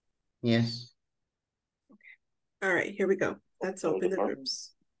 Yes. All right, here we go. Let's open the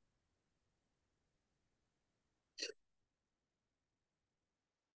groups.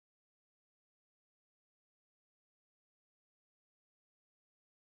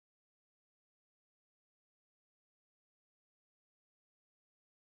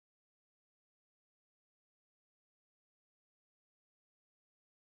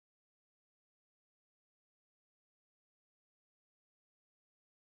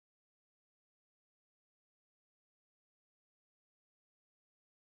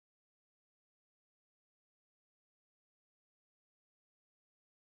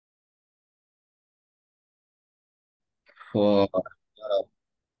 For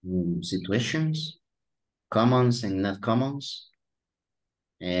situations, commons and not commons,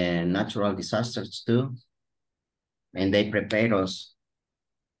 and natural disasters too. And they prepare us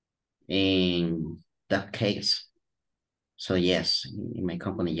in that case. So yes, in my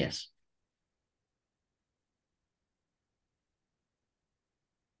company, yes.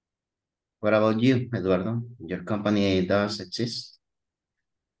 What about you, Eduardo? Your company does exist?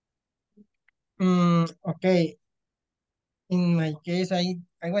 Okay. In my case, I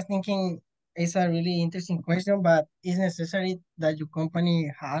was thinking it's a really interesting question, but it's necessary that your company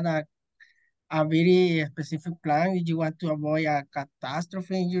had a very specific plan if you want to avoid a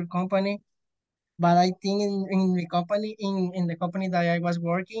catastrophe in your company. But I think in the company that I was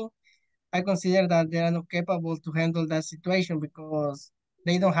working, I consider that they are not capable to handle that situation because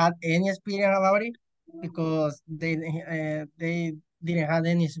they don't have any experience about it because they didn't have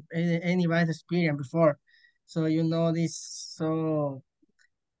any bad experience before. So you know this. So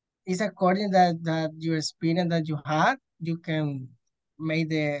it's according that your experience that you had, you can make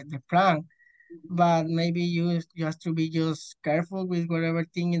the plan. But maybe you have to be just careful with whatever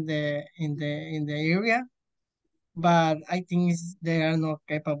thing in the area. But I think they are not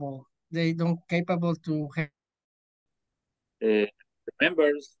capable. They don't capable to The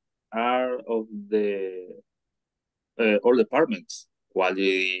members are of the all departments: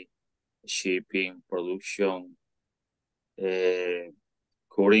 quality, shipping, production,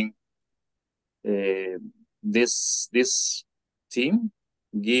 coding. This team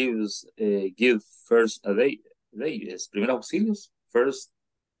give first primeros auxilios,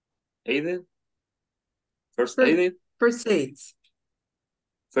 aided, first aided, First aids.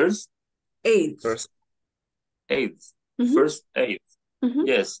 first Aids. First, aids, Mhm. first aid. Mhm.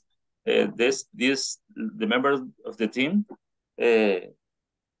 Yes, the member of the team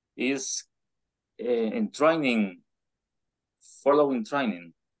is in training, following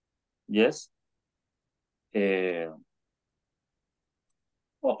training. Yes.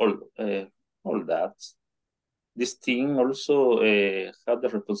 All that. This team also have the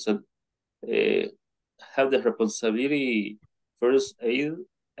responsibility first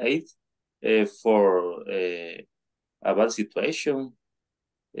aid for a bad situation,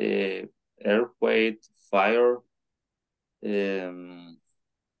 earthquake, fire.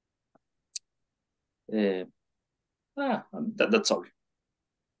 That's all.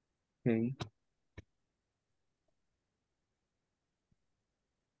 Okay.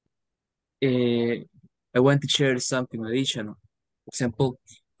 I want to share something additional. For example,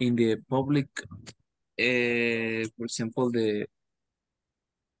 in the public, for example,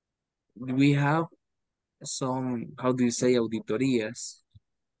 we have some, how do you say, auditorías?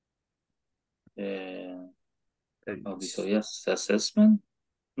 Auditorías, assessment?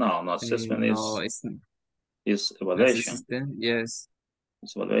 No, assessment No, is as evaluation. assistant, yes.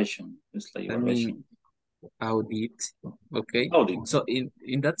 It's evaluation. It's like I mean, evaluation. audit. Okay. Audit. So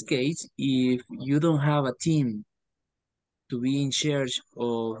in that case, if you don't have a team to be in charge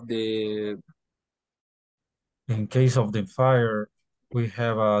of the in case of the fire, we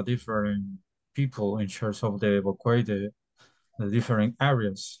have different people in charge of the evacuate the different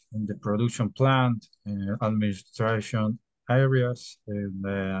areas in the production plant, administration areas, and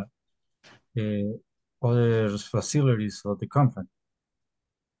other facilities of the company.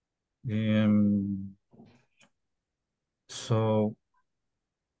 So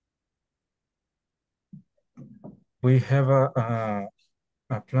we have a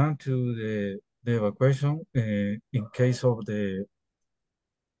plan to the evacuation in case of the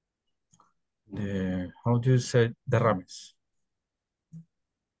how do you say, derrames.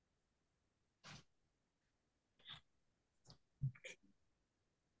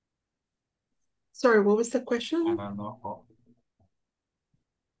 Sorry, what was the question? I don't know.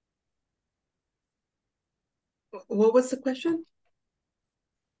 What was the question?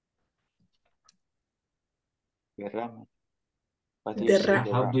 Derrame. How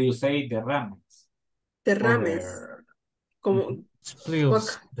do you say derrames? Derrames. Como,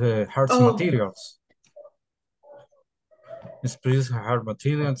 Spills the hard materials. Spills hard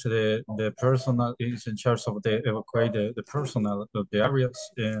materials. The personnel is in charge of the evacuate the personnel of the areas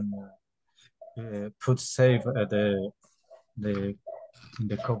and put safe at the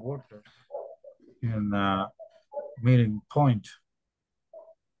co-workers in meeting point.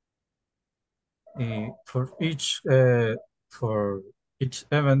 For each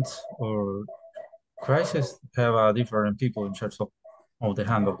event or crisis, have different people in charge of the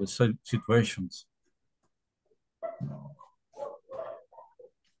handle the situations.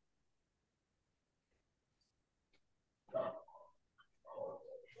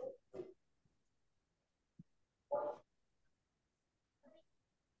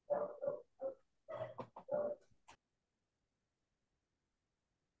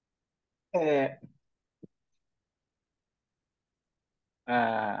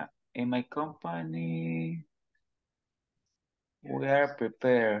 In my company, we are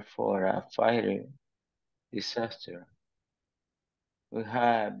prepared for a fire disaster. We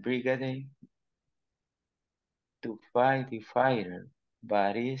have brigade to fight the fire,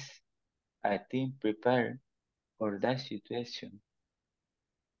 but is a team prepared for that situation?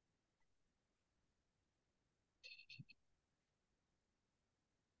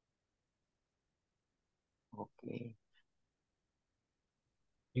 Okay.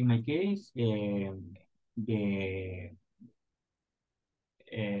 In my case,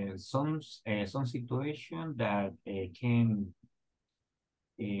 some situation that can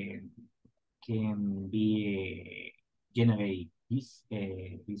be generate this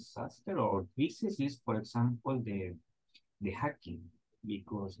disaster or crisis is, for example, the hacking,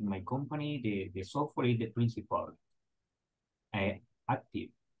 because in my company the software is the principal active.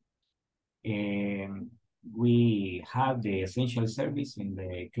 We have the essential service in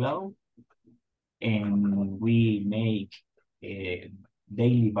the cloud, and we make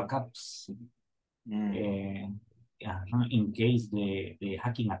daily backups in case the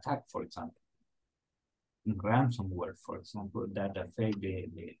hacking attack, for example, ransomware, for example, that affect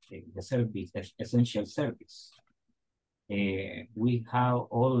the service, the essential service. We have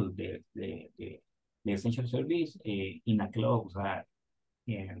all the essential service in a cloud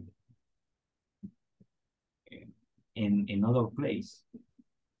and in another place.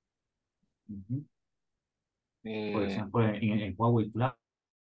 For example, in Huawei Cloud.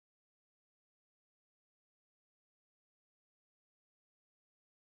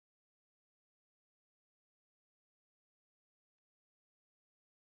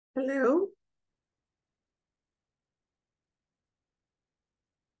 Hello?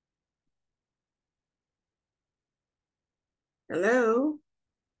 Hello?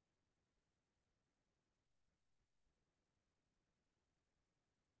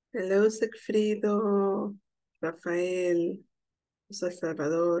 Hello, Sigfrido, Rafael, José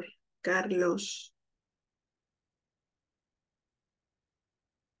Salvador, Carlos.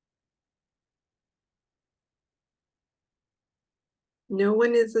 No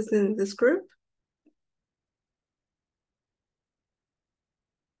one is in this group?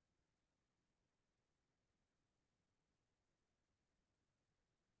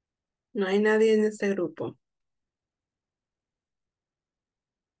 No hay nadie en este grupo.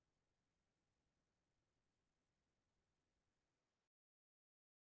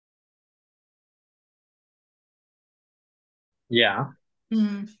 Yeah.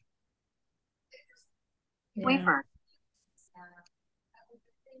 Mm. Yeah.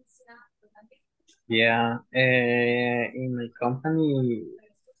 Yeah. In my company,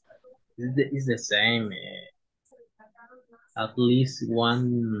 it's the same. At least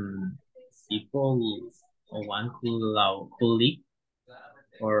one people or one colleague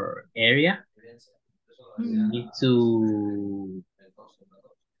or area need to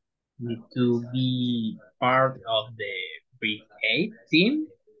be part of the pre-aid team.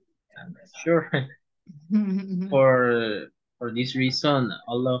 I'm not sure. For this reason,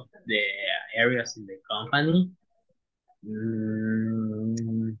 all of the areas in the company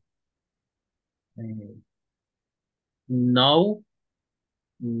know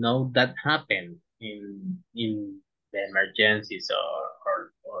that happened in the emergencies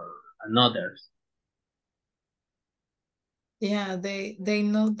or another's. Yeah, they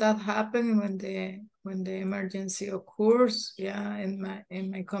know that happen when the emergency occurs. Yeah, in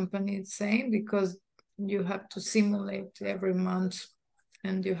my company it's same, because you have to simulate every month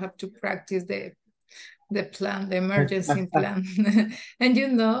and you have to practice the plan, the emergency plan. And you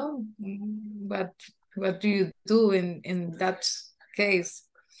know what do you do in that case.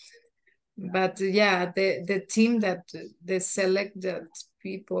 But yeah, the team that they select the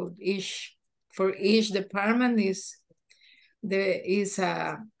people for each department is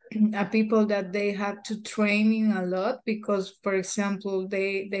a people that they have to training a lot, because for example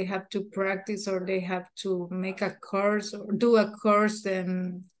they have to practice, or they have to make a course or do a course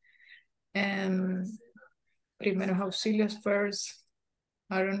and primeros auxilios first.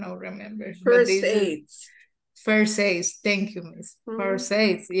 I don't know, remember. First aids. First aids, thank you, Miss. First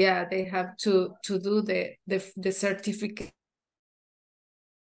aids, yeah, they have to do the certificate.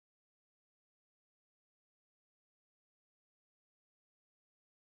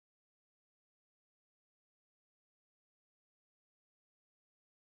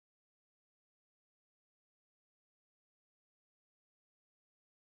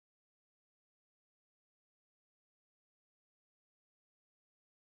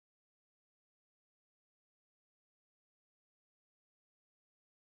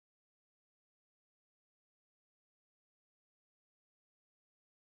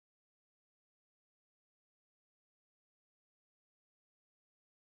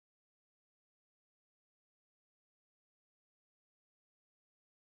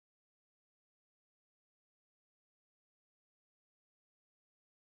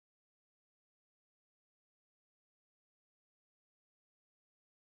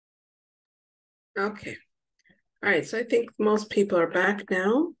 Okay. All right. So I think most people are back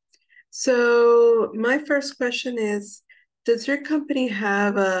now. So my first question is, does your company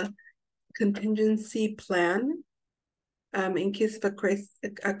have a contingency plan in case of a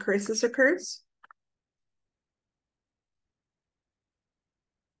crisis occurs?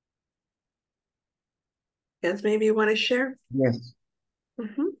 Yes, maybe you want to share? Yes.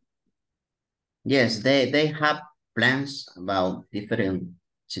 Yes, they have plans about different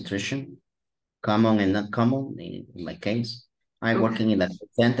situation, common and not common. In my case, I'm working in a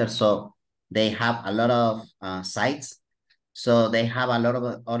center, so they have a lot of sites. So they have a lot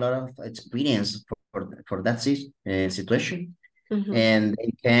of experience for that situation, and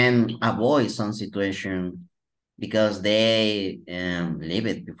they can avoid some situation because they live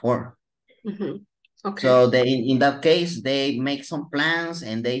it before. Okay. So they in that case they make some plans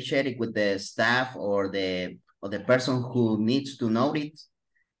and they share it with the staff or the person who needs to know it,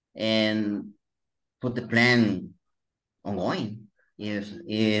 and put the plan ongoing if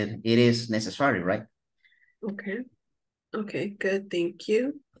it is necessary, right? Okay. Okay, good. Thank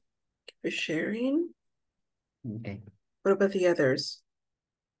you for sharing. Okay. What about the others?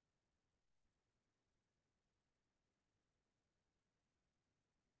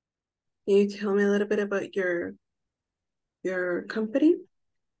 Can you tell me a little bit about your company?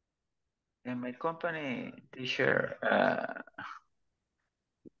 In my company, teacher,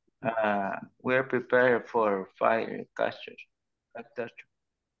 we're prepared for fire catastrophe.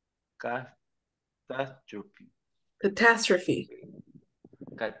 Catastrophe.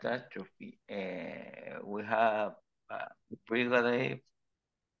 We have brigade.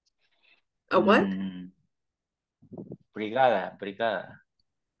 A what? Brigada.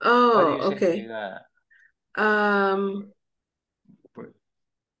 Oh, okay.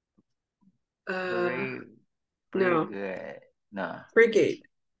 No. Brigade.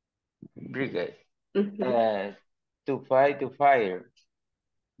 To fight the fire,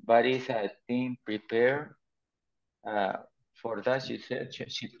 but it's a team prepared for that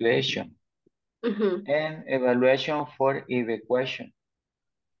situation and evaluation for evacuation.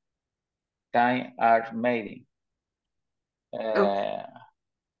 Time are made.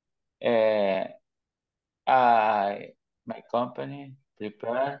 My company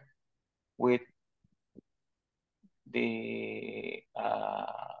prepare with the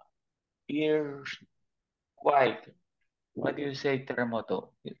earthquake. What do you say,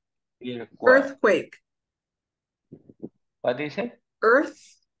 terremoto? Earthquake. What do you say?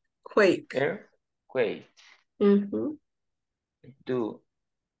 Earthquake. earthquake. Mm-hmm. Do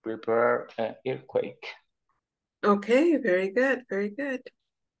prepare an earthquake. Okay, very good, very good.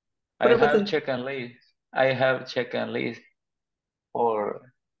 I What about have the checking list. I have checking list for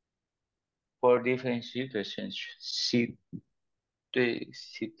different situations.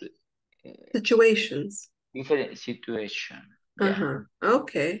 situations? Different situation. Yeah. Uh-huh.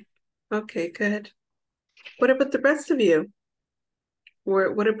 Okay. Okay, good. What about the rest of you?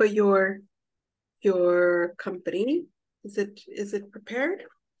 Or what about your company? Is it prepared?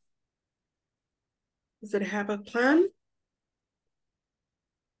 Does it have a plan?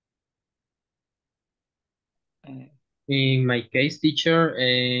 In my case, teacher,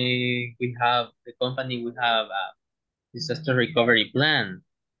 we have the company. We have a disaster recovery plan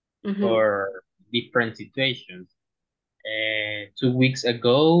Mm-hmm. for different situations. 2 weeks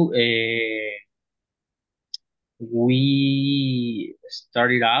ago, we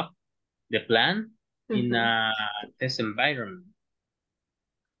started up the plan in Mm-hmm. a test environment.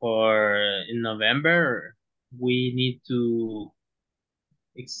 For in November, we need to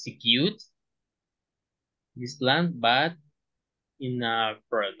execute this plan, but in a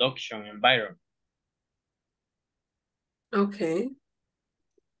production environment. Okay.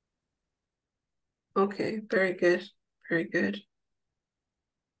 Okay, very good. Very good.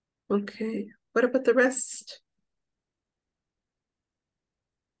 Okay. What about the rest?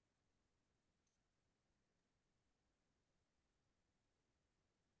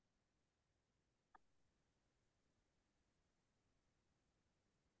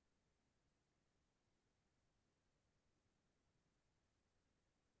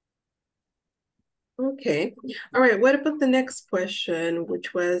 Okay. All right. What about the next question,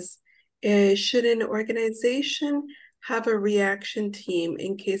 which was, should an organization have a reaction team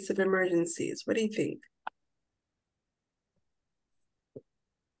in case of emergencies? What do you think?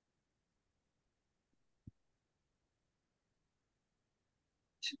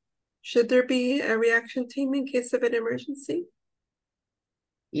 Should there be a reaction team in case of an emergency?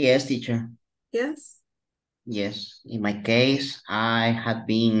 Yes, teacher. Yes. Yes. In my case, I have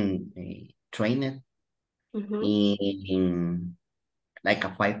been trained Mm-hmm. in like a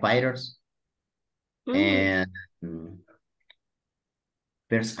firefighters and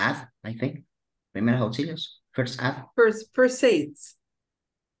first aid, I think. Primeros auxilios, first aid. First aids.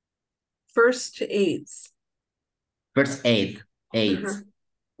 First aids. First aid, aids. Uh-huh.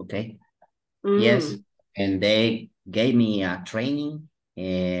 Okay. Yes. And they gave me a training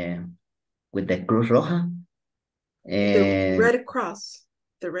with the Cruz Roja. The Red Cross.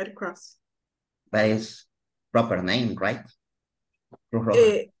 The Red Cross. That is proper name, right? Cruz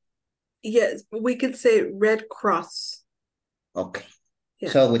Roja. Yes, we could say Red Cross. Okay. Yeah.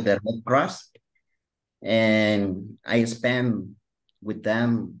 So with the Red Cross, and I spent with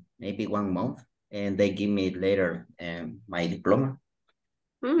them maybe 1 month, and they give me later my diploma.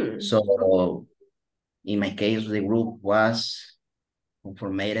 So in my case, the group was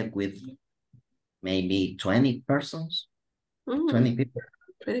formed with maybe 20 persons, 20 people.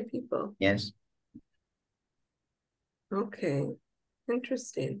 20 people. Yes. Okay.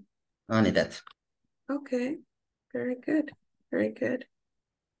 Interesting. Only that. Okay. Very good. Very good.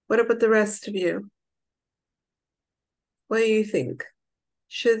 What about the rest of you? What do you think?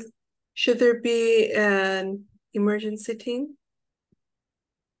 Should there be an emergency team?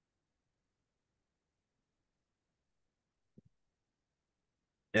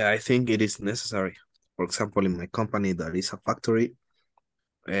 Yeah, I think it is necessary. For example, in my company that is a factory,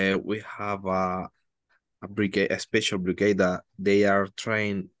 we have a brigade, a special brigade that they are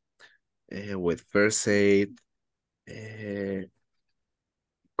trained with first aid,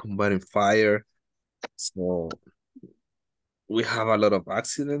 combating fire. So we have a lot of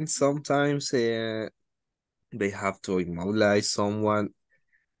accidents sometimes. They have to immobilize someone,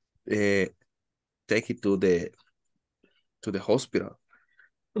 take it to the hospital.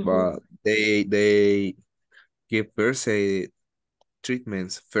 But they give first aid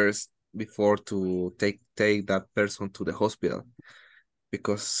treatments first before to take that person to the hospital,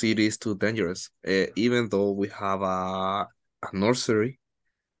 because it is too dangerous. Even though we have a nursery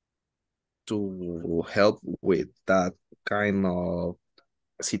to help with that kind of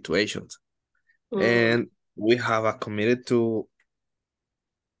situations, and we have a committee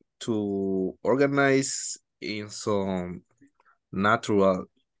to organize in some natural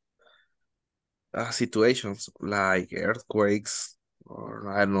situations like earthquakes, or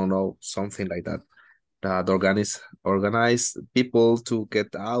I don't know, something like that, that organize people to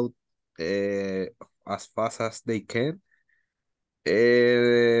get out as fast as they can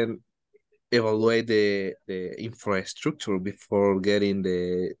and evaluate the infrastructure before getting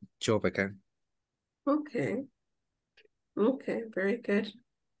the job again. Okay. Okay, very good.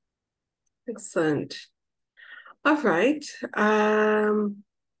 Excellent. All right.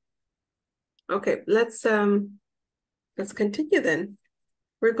 Okay, let's continue then.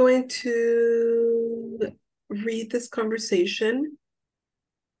 We're going to read this conversation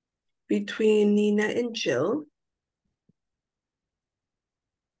between Nina and Jill.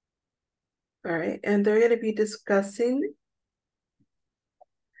 All right, and they're going to be discussing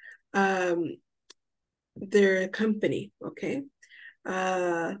their company, okay?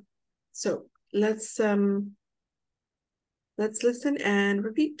 So let's listen and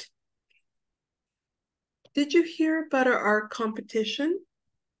repeat. Did you hear about our competition?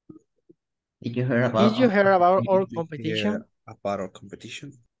 Did you hear about? Did you hear about our Did you competition? hear about our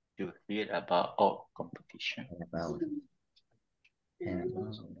competition? You hear about our competition?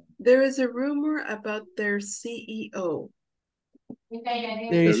 There is a rumor about their CEO.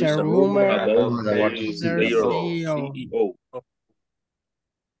 There is a rumor about their CEO.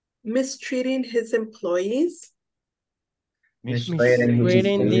 Mistreating his employees.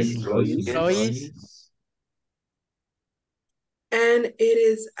 Mistreating these employees. And it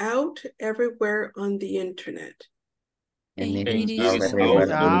is out everywhere on the internet. And it It is is everywhere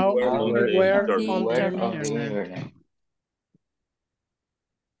out on everywhere the on the internet. internet.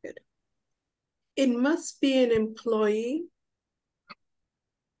 Good. It must be an employee.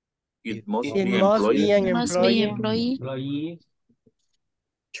 It must It be must be an employee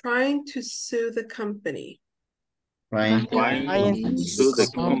Trying to sue the company. trying to sue the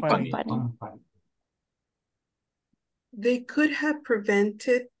company. They could have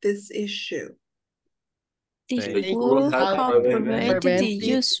prevented this issue. They could have prevented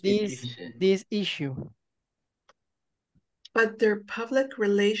this issue. But their public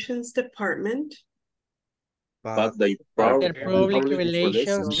relations department But the public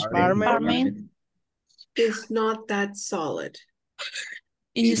relations department is not that solid.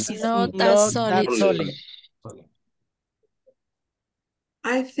 is not that solid.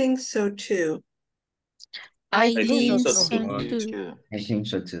 I think so too. I think so too. I think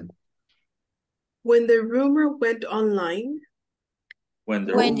so too. When the rumor went online, When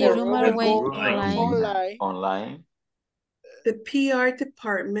the rumor went online, the PR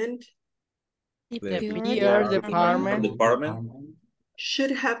department The PR department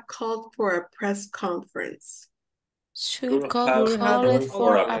should have called for a press conference. should have called called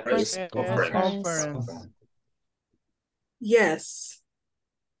for a press press conference. Yes.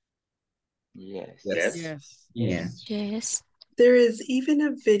 Yes. There is even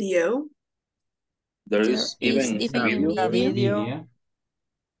a video There is even A video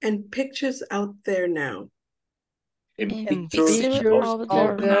and pictures out there now. and and pictures pictures out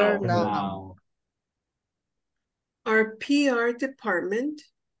out there now. now. Our PR department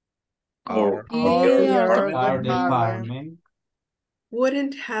Our PR department department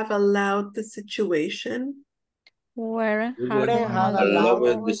wouldn't have allowed the situation wouldn't have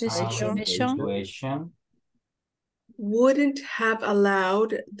allowed the situation wouldn't have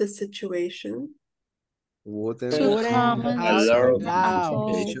allowed the situation Wouldn't have allowed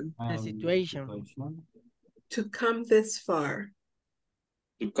allowed the situation to come this far.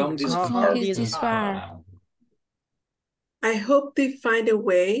 to come this come far. this far. I hope they find a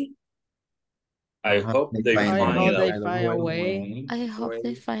way I hope they I find hope they a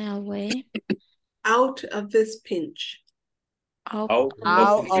find a way out of this pinch. out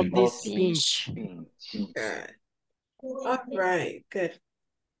out of of this pinch. Good. All right, good.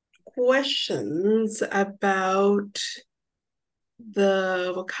 Questions about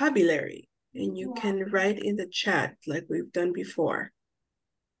the vocabulary, and you can write in the chat like we've done before.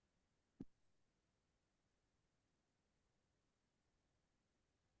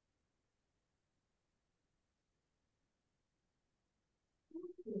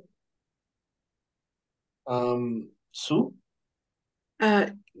 Sue?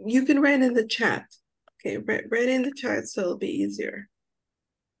 You can write in the chat. Okay, write in the chat so it'll be easier.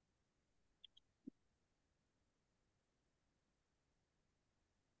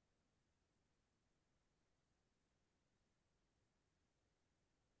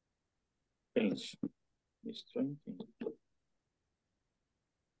 pinch. Strengthening.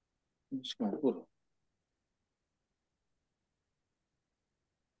 Es como puro.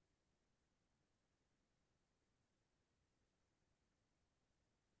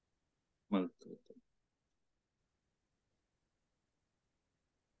 Maltrato.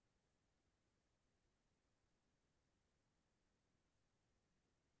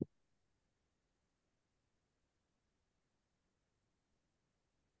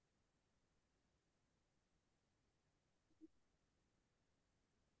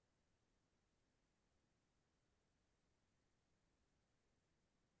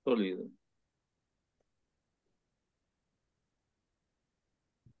 Sólido.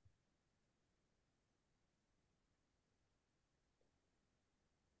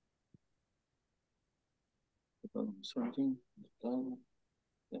 Something,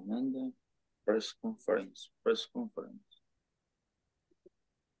 demanda, press conference, press conference.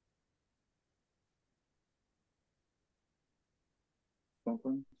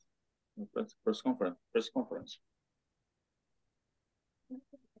 Conference, press conference, press conference.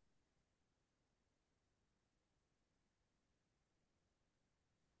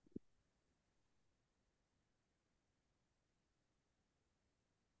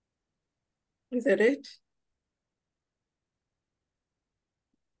 Is that it?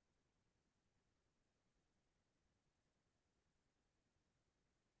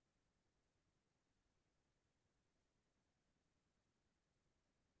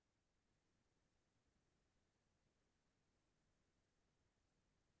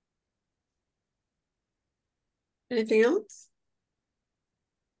 Anything else?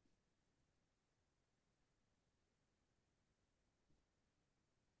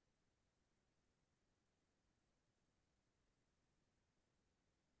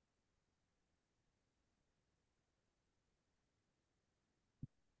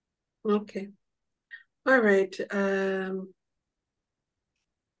 Okay. All right.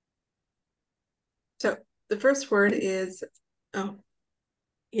 So the first word is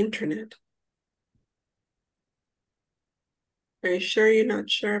internet. Are you sure you're not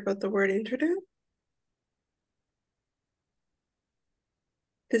sure about the word internet?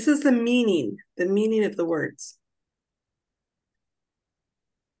 This is the meaning of the words.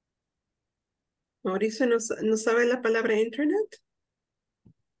 Mauricio, ¿no sabe la palabra internet?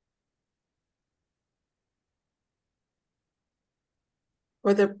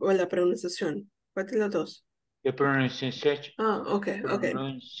 O la pronunciación. ¿Cuál de los dos? The pronunciation. Okay, okay.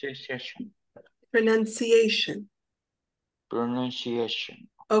 Pronunciation. Pronunciation. Pronunciation.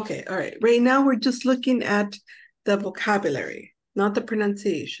 Okay, all right. Right now we're just looking at the vocabulary, not the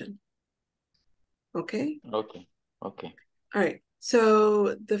pronunciation. Okay? Okay, okay. All right.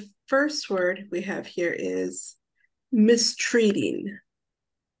 So the first word we have here is mistreating.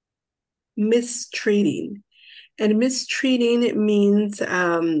 Mistreating. And mistreating means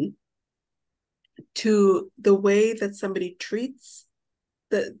to the way that somebody treats,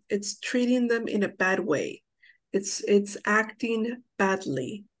 that it's treating them in a bad way. It's acting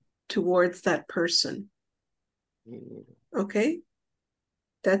badly towards that person. Okay?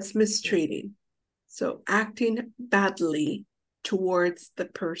 That's mistreating. So acting badly towards the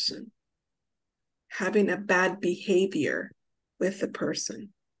person. Having a bad behavior with the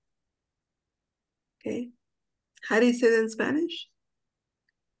person. Okay? How do you say that in Spanish?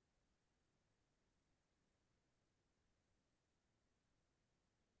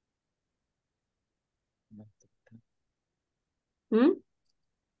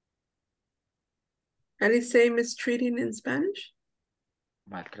 How do you say mistreating in Spanish?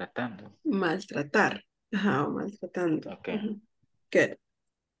 Maltratando. Maltratar. Maltratando. Okay. Good.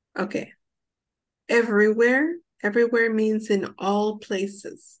 Okay. Everywhere. Everywhere means in all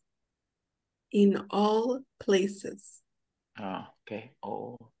places. In all places. Okay.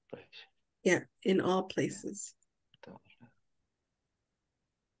 All places. Yeah, in all places.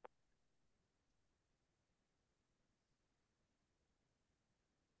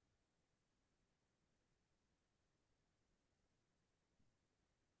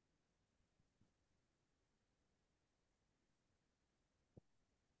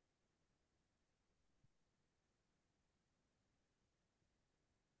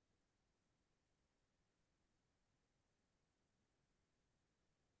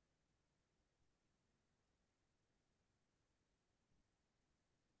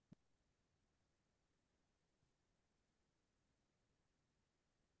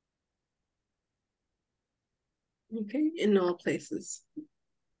 Okay, in all places.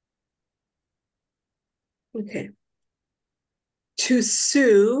 Okay. To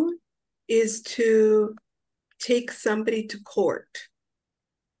sue is to take somebody to court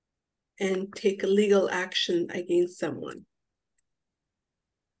and take legal action against someone.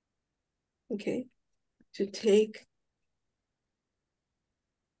 Okay. To take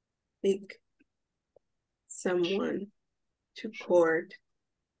someone to court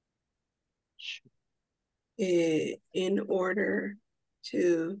in order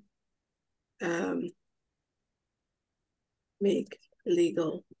to make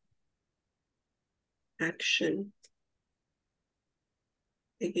legal action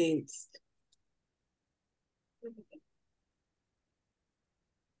against.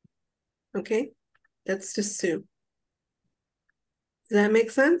 Okay, that's to sue. Does that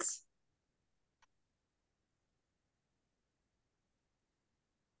make sense?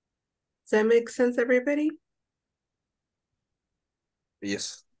 Does that make sense, everybody?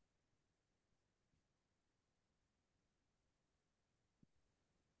 Yes.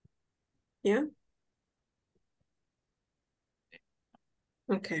 Yeah?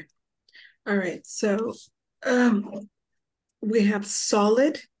 Okay. All right. So we have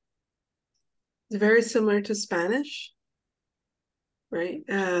solid. It's very similar to Spanish, right?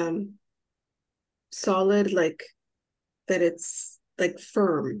 Solid, like that it's like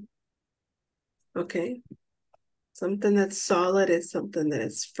firm. Okay. Something that's solid is something that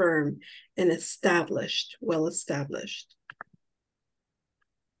is firm and established, well established.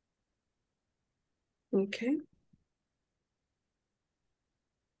 Okay.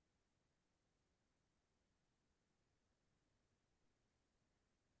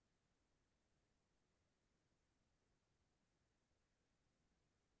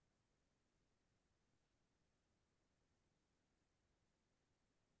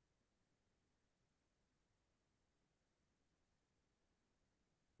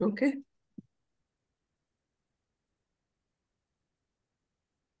 Okay.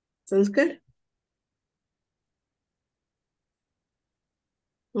 Sounds good.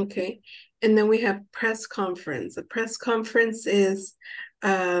 Okay. And then we have press conference. A press conference is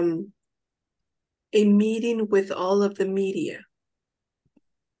a meeting with all of the media.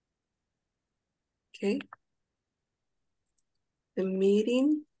 Okay. The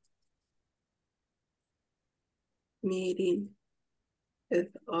meeting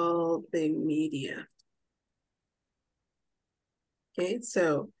with all the media. Okay,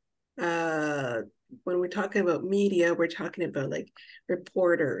 so when we're talking about media, we're talking about like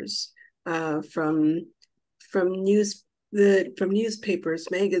reporters from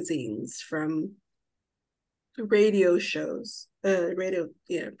newspapers, magazines, from radio shows,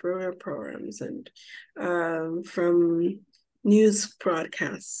 programs, and from news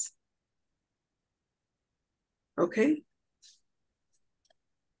broadcasts. Okay.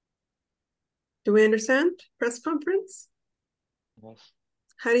 Do we understand press conference? Yes.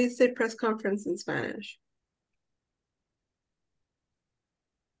 How do you say press conference in Spanish?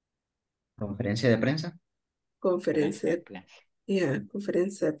 Conferencia de prensa. Conferencia. Yeah,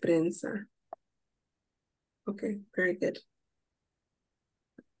 conferencia de prensa. Okay, very good.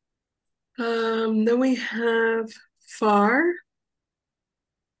 Then we have far.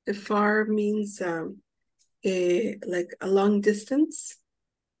 Far means like a long distance.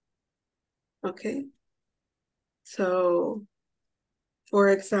 Okay. So, for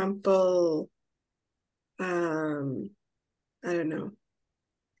example, I don't know.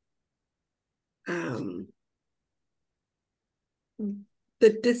 The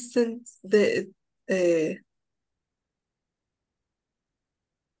distance, I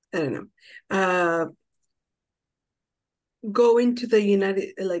don't know. Going to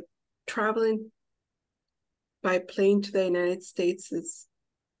the like traveling by plane to the United States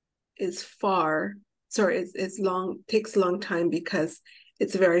is far. Sorry, it's long, takes a long time because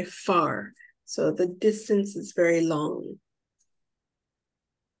it's very far. So the distance is very long.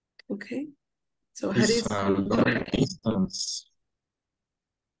 Okay. So how do you It's a long distance.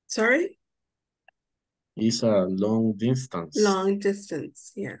 Sorry? It's a long distance. Long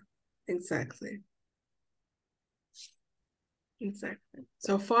distance, yeah, exactly. Exactly.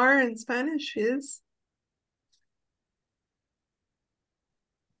 So far in Spanish is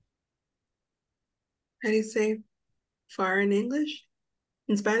how do you say far in English?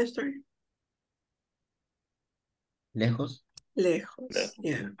 In Spanish, sorry? Lejos. Lejos,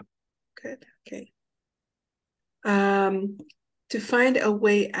 yeah. Good, okay. To find a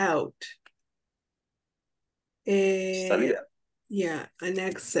way out. Salida. Yeah, an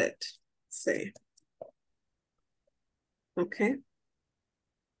exit, say. Okay.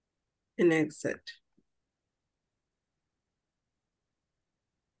 An exit.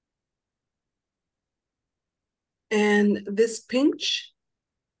 And this pinch,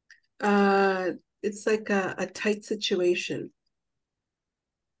 it's like a tight situation.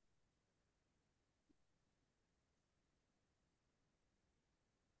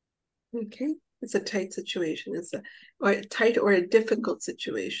 Okay, it's a tight situation. It's a tight or a difficult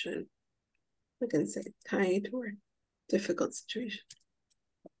situation. I can say tight or difficult situation.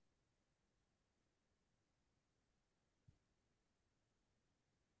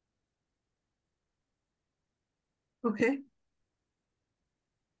 Okay.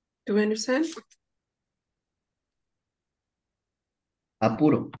 Do we understand?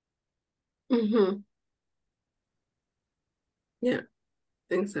 Apuro. Mm-hmm. Yeah,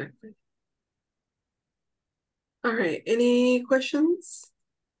 exactly. All right, any questions?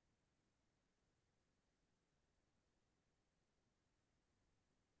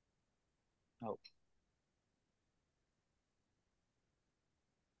 No.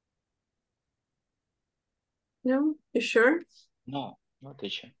 No, you sure? No, no,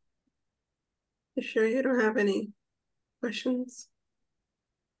 teacher. You sure you don't have any questions?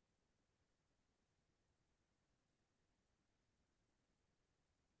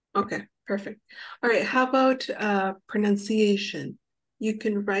 Okay, perfect. All right, how about pronunciation? You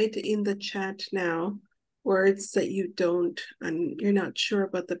can write in the chat now words that you don't, and you're not sure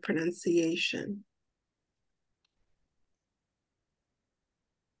about the pronunciation.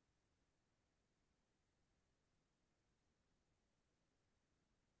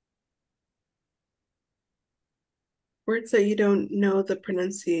 Words that you don't know the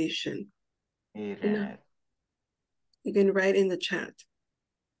pronunciation. Internet. You can write in the chat.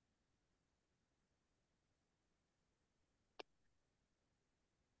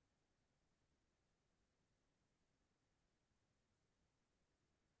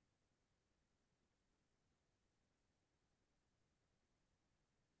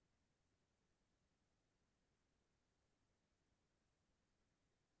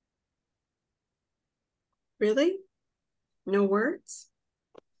 Really? No words?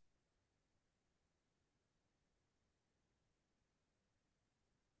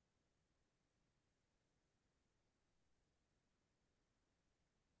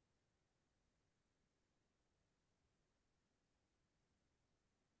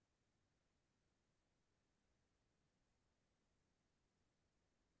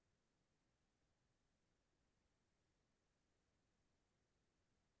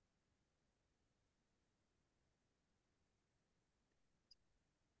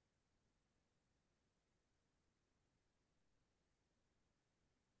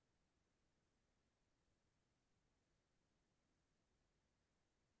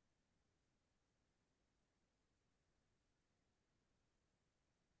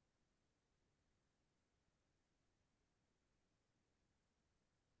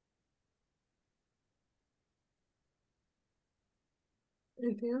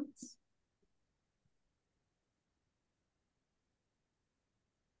 Anything else?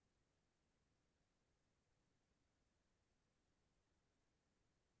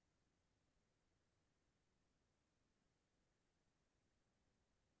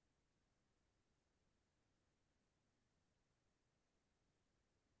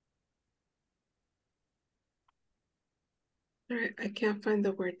 All right, I can't find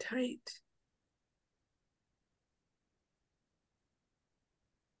the word tight.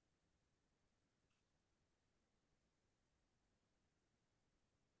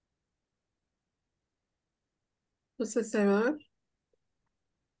 José Salvador,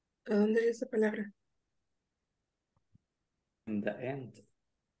 ¿a dónde dice esa palabra? In the end.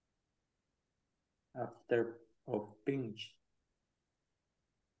 After of pinch.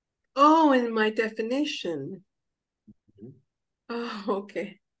 Oh, in my definition. Mhm. Oh,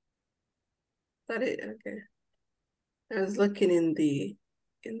 okay. Okay. I was looking in the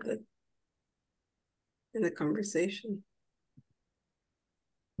conversation.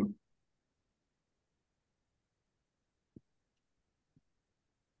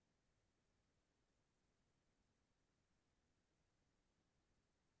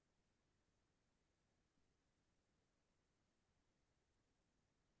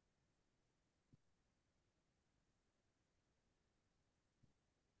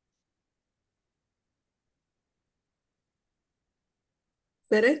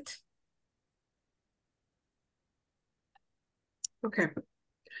 Is that it? Okay.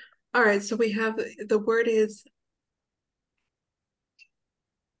 All right, so we have the word is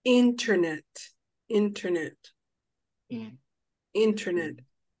internet. Internet. Internet.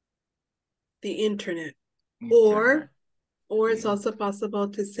 The internet. Or it's also possible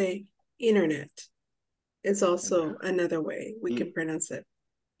to say internet. It's also another way we can pronounce it.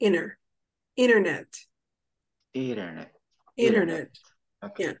 Internet. Internet.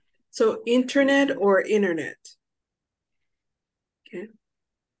 Okay. Yeah. So internet or internet. Okay.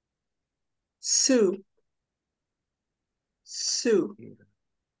 Sue.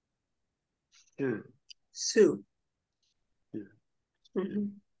 Mm-hmm.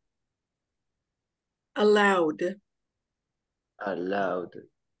 Allowed.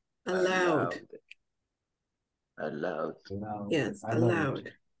 Yes,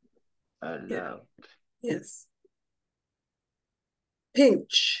 allowed. Yeah. Yes.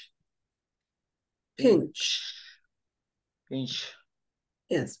 Pinch.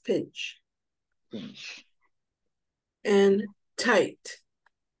 Yes, pinch. And tight.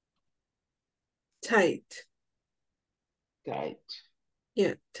 Tight.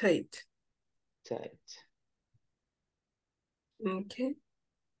 Yeah, tight. Tight. Okay.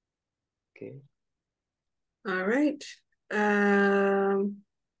 Okay. All right.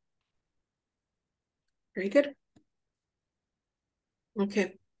 Very good.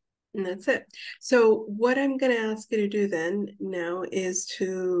 Okay. And that's it. So what I'm going to ask you to do then now is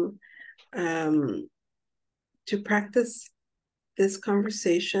to practice this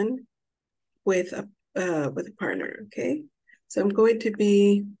conversation with a partner. Okay. So I'm going to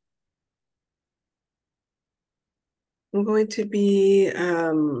be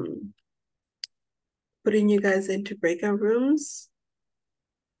putting you guys into breakout rooms.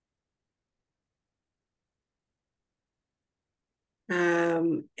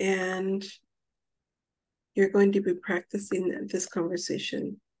 And you're going to be practicing this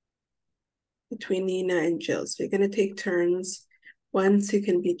conversation between Nina and Jill. So you're going to take turns. Once you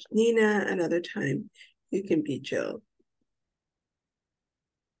can be Nina, another time you can be Jill.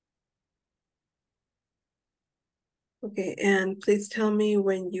 Okay, and please tell me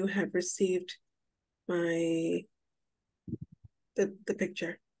when you have received the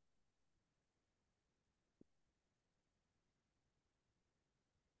picture.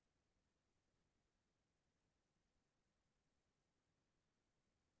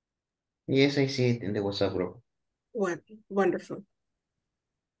 Yes, I see it in the WhatsApp group. What? Wonderful.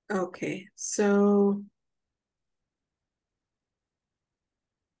 Okay, so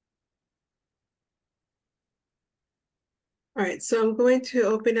all right, so I'm going to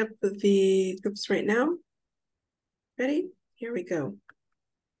open up the groups right now. Ready? Here we go.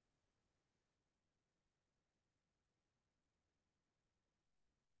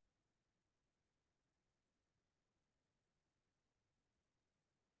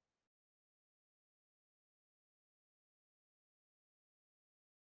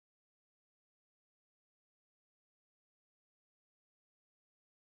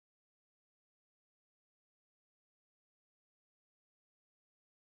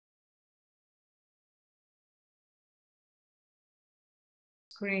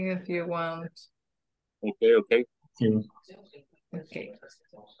 Screen if you want. Okay, okay. Okay.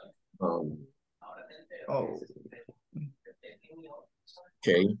 Oh,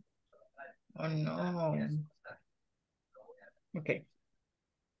 okay. Oh no. Okay.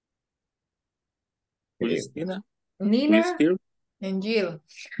 Please, Nina. Nina and Jill.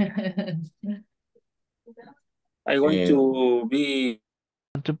 I want to be.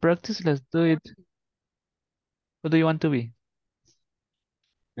 To practice, let's do it. What do you want to be?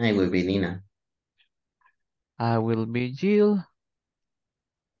 I will be Nina. I will be Jill.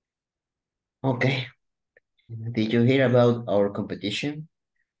 Okay. Did you hear about our competition?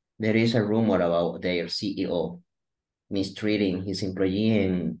 There is a rumor about their CEO mistreating his employee,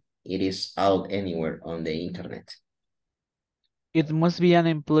 and it is out anywhere on the internet. It must be an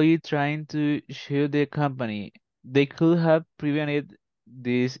employee trying to shoot the company. They could have prevented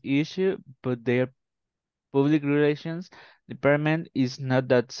this issue, but their public relations department is not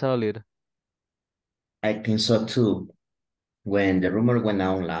that solid. I think so too. When the rumor went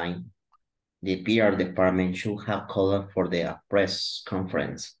online, the PR department should have called for the press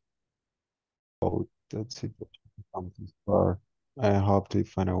conference. Oh, that's it. I hope they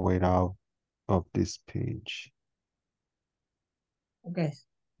find a way out of this page. Okay.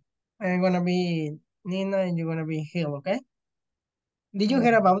 I'm gonna be Nina and you're gonna be Hill, okay? Did you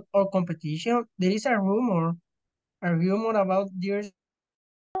hear about our competition? There is a rumor about yours.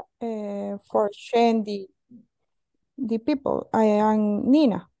 For sharing the people. I am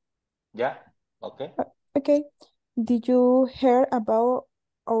Nina. Yeah, okay. Okay. Did you hear about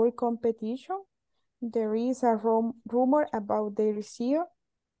our competition? There is a rumor about the CEO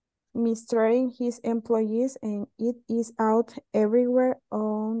mistreating his employees, and it is out everywhere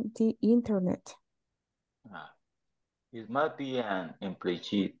on the internet. It might be an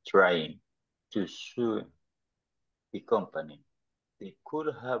employee trying to sue the company. They could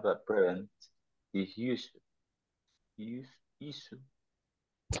have prevented this issue,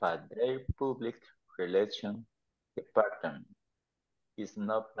 but their public relations department is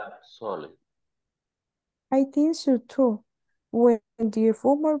not that solid. I think so too. When the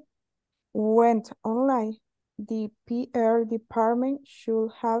rumor went online, the PR department should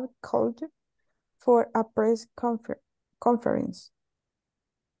have called for a press conference.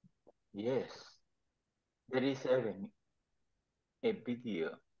 Yes, there is even a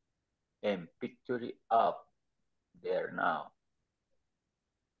video and picture up there now.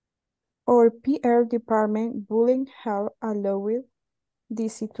 Our PR department wouldn't have allowed the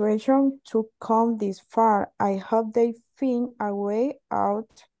situation to come this far. I hope they find a way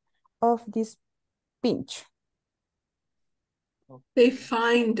out of this pinch. They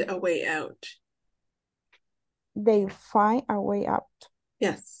find a way out. They find a way out.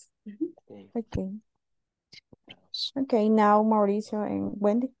 Yes. Okay. Okay, now Mauricio and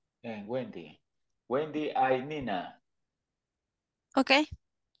Wendy. And Wendy. Wendy, I Nina. Okay.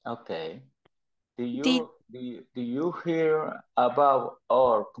 Okay. Do you hear about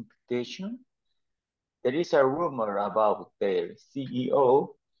our competition? There is a rumor about their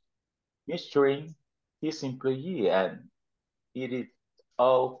CEO mistreating his employee, and it is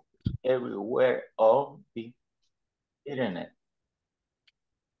out everywhere on the internet.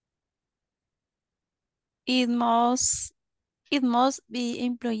 It must be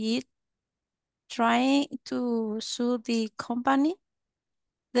employee trying to sue the company.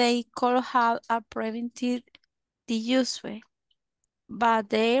 They could have a prevented the use, but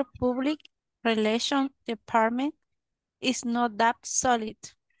their public relations department is not that solid.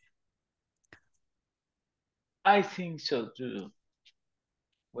 I think so too.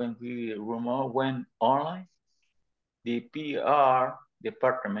 When the rumor went online, the PR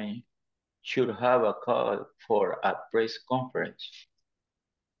department should have a call for a press conference.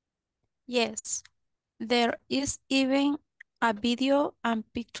 Yes, there is even a video and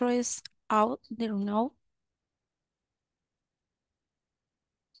pictures out there now.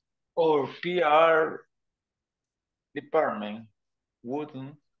 Our PR department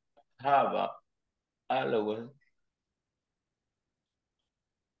wouldn't have allowed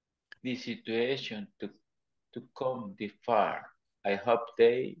the situation to come this far. I hope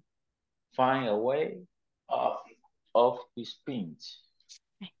they find a way of these pins.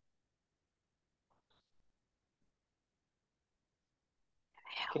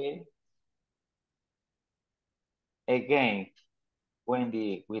 Okay. Again,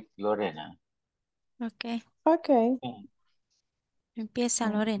 Wendy with Lorena. Okay. Okay. Empieza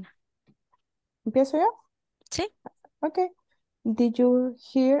Lorena. ¿Empiezo yo? Sí. Okay. Did you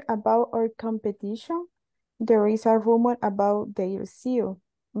hear about our competition? There is a rumor about their CEO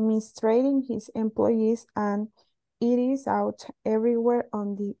mistreating his employees, and it is out everywhere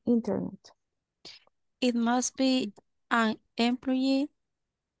on the internet. It must be an employee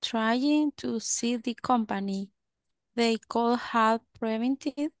trying to sue the company. They could have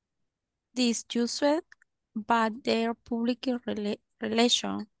prevented this use, but their public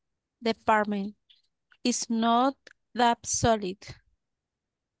relation department is not that solid.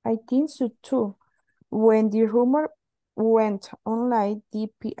 I think so too. When the rumor went online, the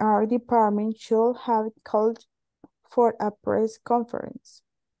PR department should have called for a press conference.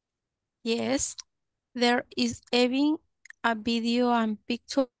 Yes, there is even a video and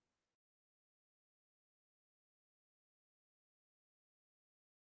picture.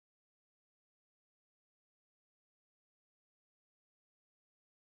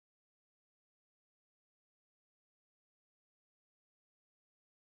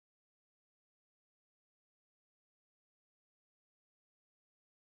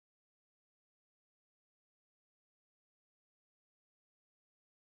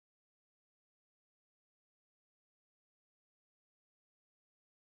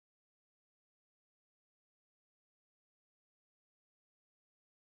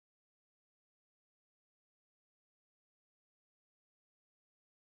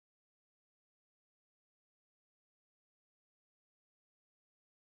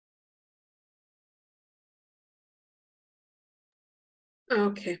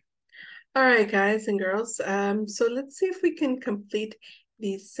 Okay. All right, guys and girls. So let's see if we can complete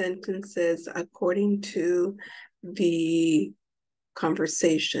these sentences according to the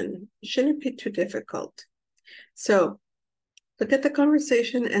conversation. It shouldn't be too difficult. So look at the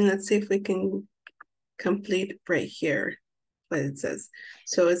conversation and let's see if we can complete right here what it says.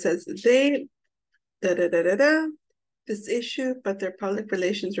 So it says they this issue, but their public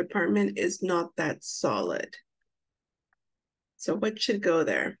relations department is not that solid. So what should go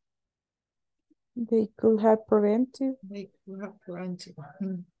there? They could have prevented. They could have prevented.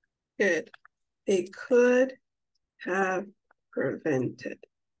 Good. They could have prevented.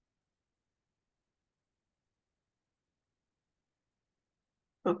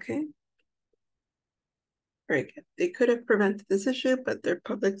 Okay. Very good. They could have prevented this issue, but their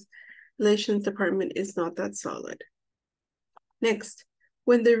public relations department is not that solid. Next,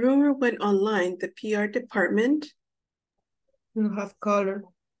 when the rumor went online, the PR department You have color.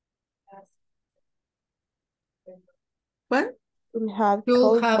 What? You have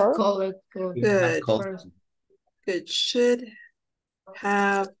called. Good. Good. Should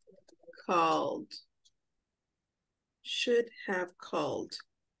have called. Should have called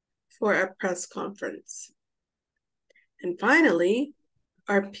for a press conference. And finally,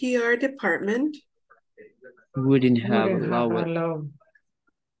 our PR department Wouldn't have Wouldn't have allowed. allowed.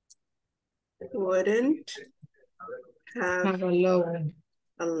 Wouldn't have Have allowed.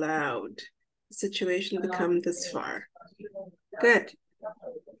 allowed the situation to come this far. Good.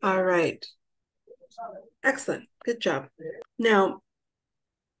 All right. Excellent. Good job. Now,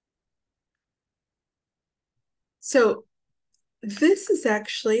 so this is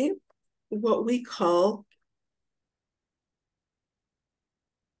actually what we call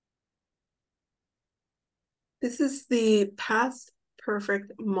this is the past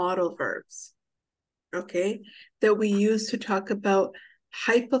perfect modal verbs, okay, that we use to talk about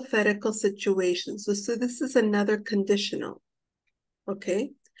hypothetical situations. So this is another conditional,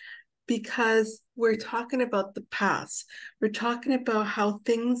 okay, because we're talking about the past. We're talking about how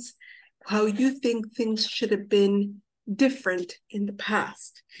you think things should have been different in the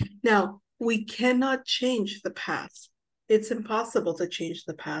past. Now, we cannot change the past. It's impossible to change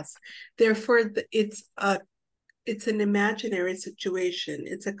the past. Therefore, it's an imaginary situation.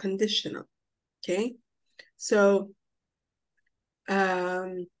 It's a conditional, okay? So,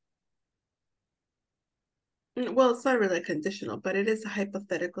 well, it's not really a conditional, but it is a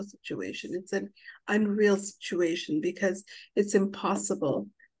hypothetical situation. It's an unreal situation because it's impossible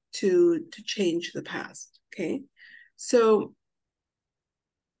to change the past, okay? So,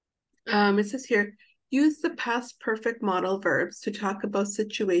 it says here, use the past perfect modal verbs to talk about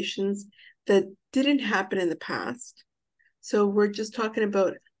situations that didn't happen in the past. So we're just talking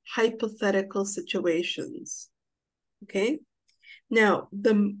about hypothetical situations, okay? Now,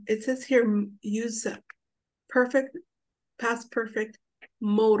 it says here, use past perfect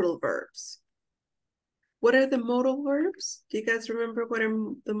modal verbs. What are the modal verbs? Do you guys remember what are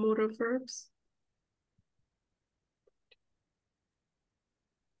the modal verbs?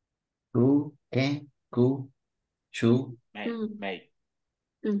 Who, que, ku, chu. May.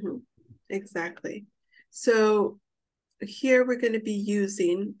 Exactly. So here we're going to be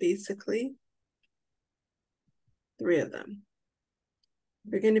using basically 3 of them.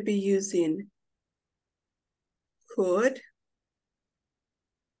 We're going to be using could,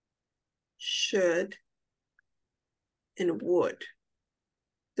 should, and would.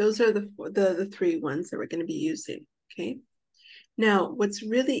 Those are the 3 ones that we're going to be using, okay? Now, what's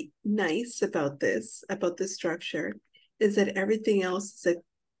really nice about this structure is that everything else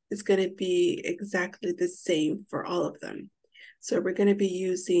is going to be exactly the same for all of them. So we're going to be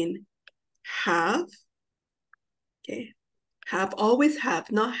using have, okay? Have, always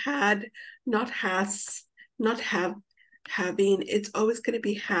have, not had, not has, not have, having. It's always going to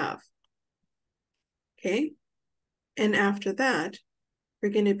be have, okay? And after that, we're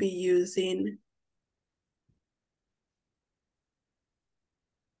going to be using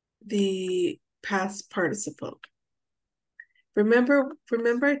the past participle. Remember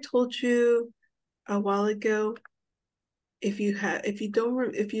I told you a while ago, if you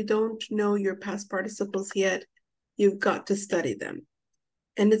don't know your past participles yet, you've got to study them.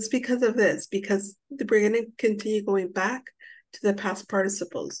 And it's because of this, because we're going to continue going back to the past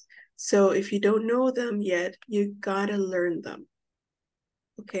participles. So if you don't know them yet, you gotta learn them.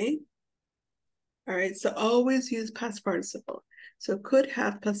 Okay? All right, so always use past participle. So could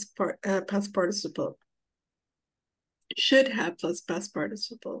have past participle, should have plus past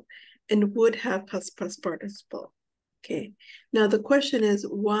participle, and would have plus past participle. Okay, now the question is,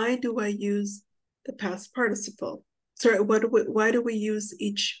 why do I use the past participle? Sorry, why do we use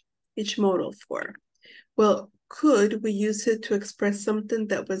each modal for? Well, could, we use it to express something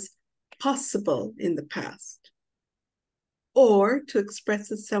that was possible in the past, or to express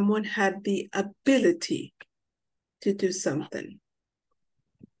that someone had the ability to do something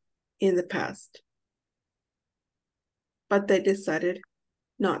in the past, but they decided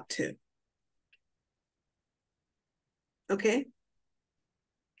not to. Okay?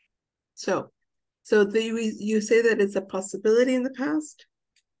 So you say that it's a possibility in the past,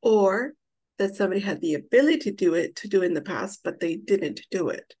 or that somebody had the ability to do in the past, but they didn't do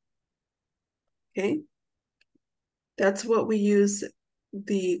it. Okay? That's what we use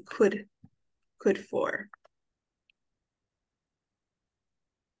the could for.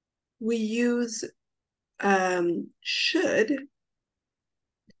 We use should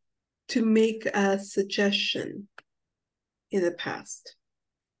to make a suggestion in the past.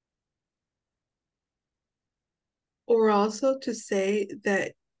 Or also to say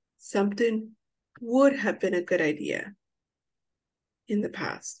that something would have been a good idea in the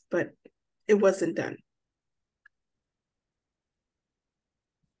past, but it wasn't done.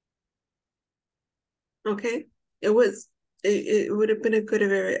 Okay, it would have been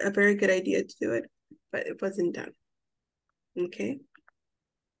a very good idea to do it, but it wasn't done. Okay.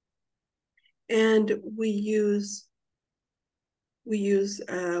 And we use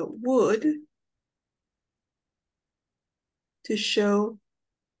would to show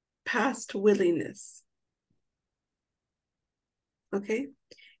past willingness. Okay.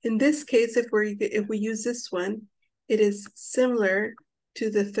 In this case, if we use this one, it is similar to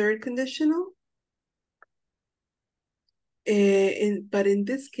the third conditional. But in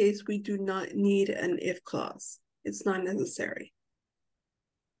this case, we do not need an if clause. It's not necessary.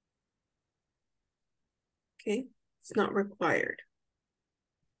 Okay, it's not required.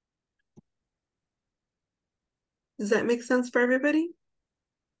 Does that make sense for everybody?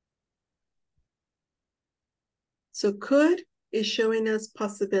 So could is showing us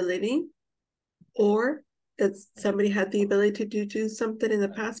possibility, or that somebody had the ability to do something in the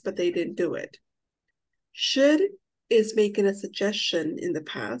past, but they didn't do it. Should is making a suggestion in the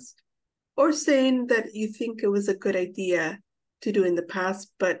past, or saying that you think it was a good idea to do in the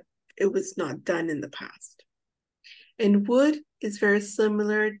past, but it was not done in the past. And would is very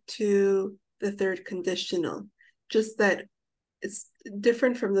similar to the third conditional, just that it's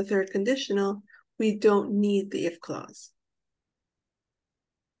different from the third conditional. We don't need the if clause.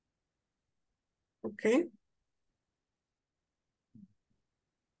 Okay.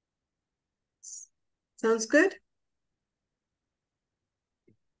 Sounds good?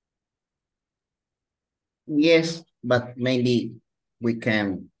 Yes, but maybe we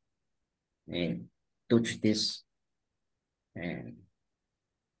can touch this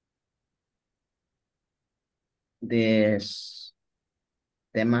this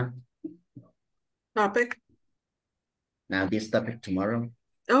tema. Topic? Now this topic tomorrow.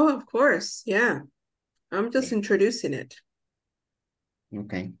 Oh, of course. Yeah. I'm just introducing it.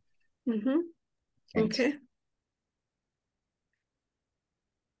 Okay. Mm-hmm. Okay.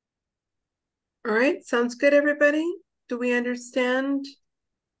 All right. Sounds good, everybody? Do we understand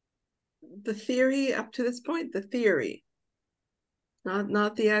the theory up to this point? The theory.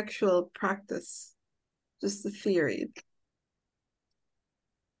 Not the actual practice. Just the theory.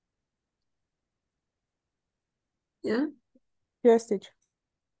 Yeah? Yes, teacher.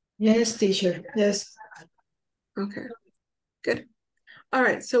 Yes, teacher. Yes. Okay. Good. All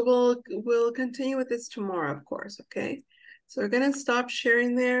right, so we'll continue with this tomorrow, of course, okay? So we're gonna stop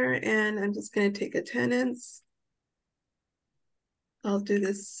sharing there, and I'm just gonna take attendance. I'll do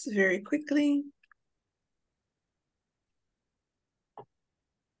this very quickly.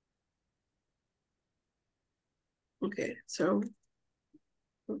 Okay, so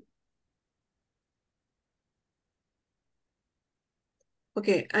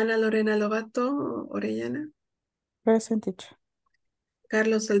okay, Ana Lorena Lobato Orellana. Present, teacher.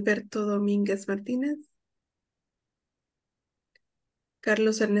 Carlos Alberto Domínguez Martínez.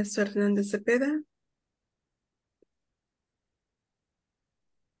 Carlos Ernesto Hernández Cepeda.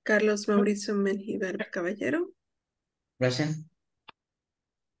 Carlos Mauricio Mengíbar Caballero. Present.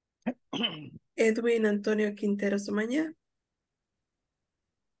 Edwin Antonio Quintero Somaña.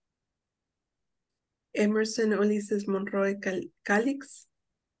 Emerson Ulises Monroy Calix.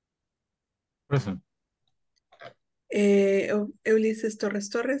 Present. Ulises Torres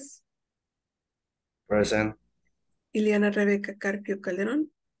Torres. Present. Ileana Rebeca Carpio Calderón.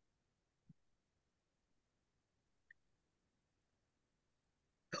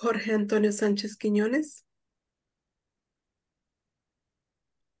 Jorge Antonio Sánchez Quiñones.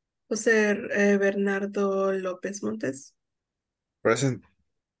 José Bernardo López Montes. Present.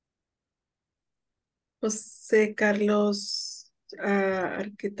 José Carlos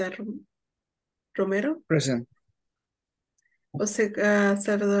Arqueta Romero. Present. José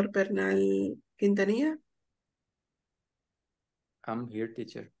Salvador Bernal Quintanilla. I'm here,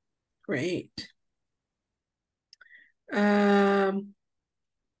 teacher. Great. Osman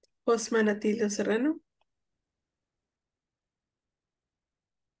Atilio Serrano.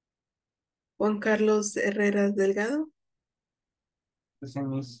 Juan Carlos Herrera Delgado. Present,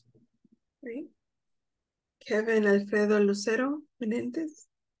 Miss. Great. Kevin Alfredo Lucero Menéndez.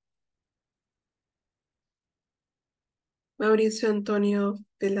 Mauricio Antonio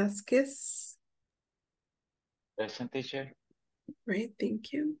Velázquez. Present, teacher. Great,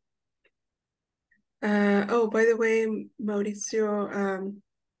 thank you. Oh, by the way, Mauricio,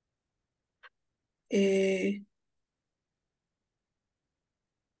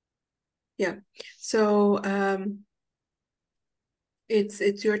 yeah, so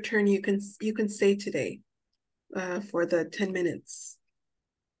it's your turn. You can stay today for the 10 minutes.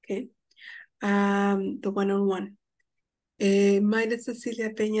 Okay. The one-on-one. Mayra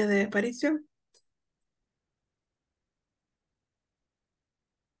Cecilia Peña de Aparicio.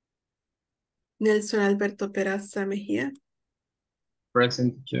 Nelson Alberto Peraza Mejía.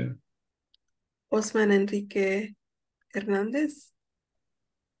 Present, teacher. Osman Enrique Hernández.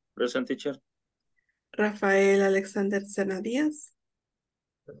 Present, teacher. Rafael Alexander Sena Díaz.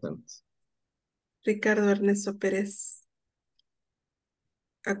 Present. Ricardo Ernesto Pérez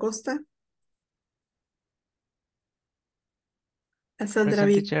Acosta. A Sandra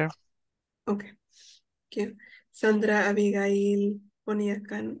Present, teacher. Okay. Thank you. Sandra Abigail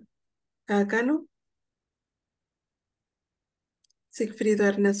Boniacano. Cano. Sigfrido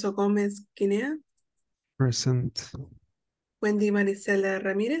Ernesto Gómez Guinea. Present. Wendy Marisela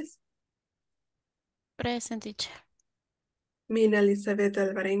Ramírez. Present, teacher. Mina Elizabeth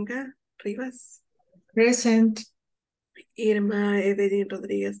Alvarenga Rivas. Present. Irma Evelyn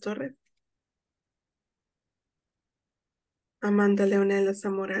Rodríguez Torres. Amanda Leonela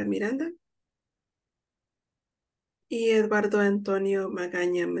Zamora Miranda. Y Eduardo Antonio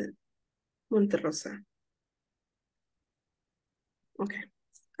Magaña Monterrosa. Okay.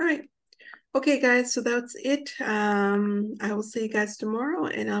 All right. Okay, guys, so that's it. I will see you guys tomorrow,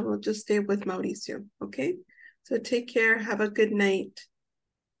 and I will just stay with Mauricio, okay? So take care. Have a good night.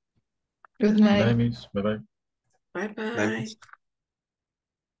 Good Bye, night. miss. Bye-bye. Bye-bye.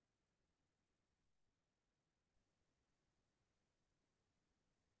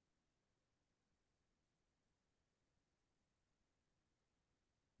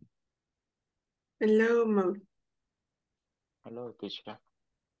 Hello, Mo. Hello, teacher.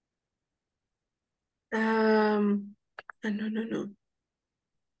 No.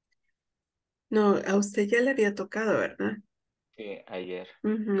 No, a usted ya le había tocado, ¿verdad? Sí, ayer.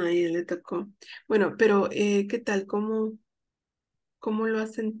 Ahí le tocó. Bueno, pero ¿qué tal? ¿Cómo lo ha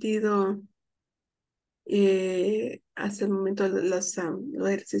sentido hasta el momento los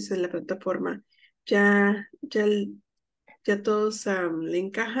ejercicios de la plataforma? ¿Ya todos le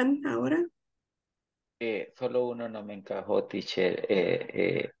encajan ahora? Solo uno no me encajó, teacher.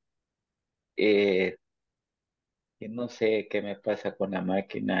 Eh, y no sé qué me pasa con la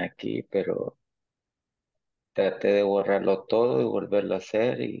máquina aquí, pero traté de borrarlo todo y volverlo a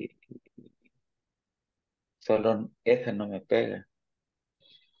hacer y solo esa no me pega.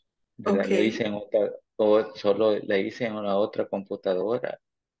 ¿Verdad? Lo hice Ok, en otra, o solo la hice en una otra computadora,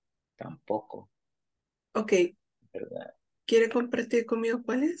 tampoco, ok. ¿verdad? ¿Quiere compartir conmigo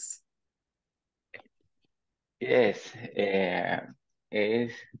cuál es? Yes,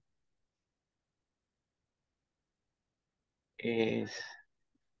 es, es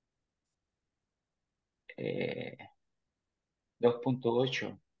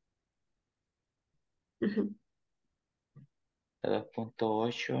 2.8, Ujú, la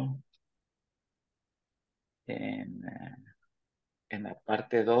 2.8 en, en la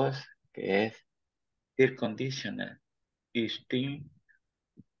parte 2 que es Air Conditioner y Steam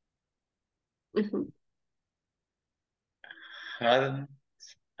ujú. hadn't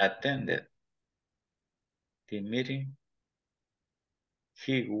attended the meeting.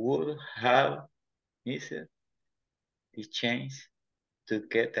 He would have missed the chance to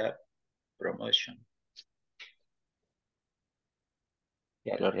get a promotion.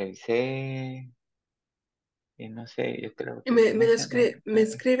 Ya lo revisé y no sé, yo creo que Me no sé dónde me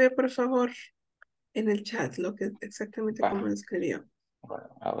está. escribe, por favor, en el chat lo que exactamente Va, cómo lo escribió. bueno,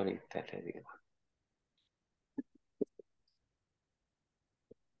 ahorita le digo.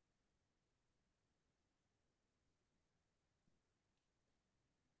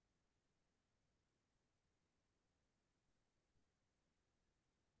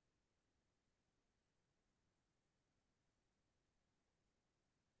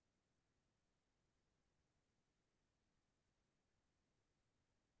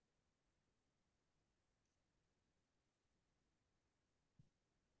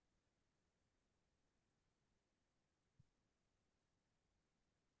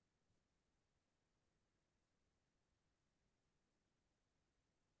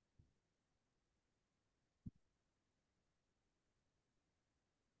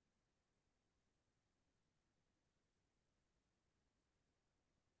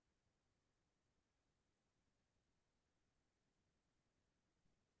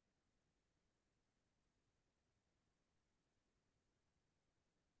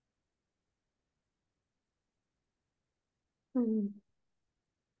 Mm,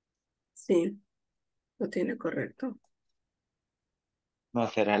 sí, lo tiene correcto. No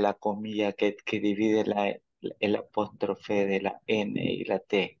será la comilla que divide el apóstrofe de la N y la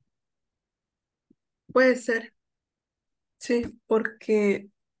T. Puede ser, sí, porque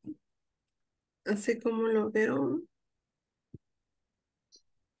así como lo veo,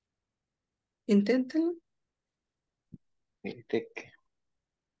 inténtalo. Fíjate que,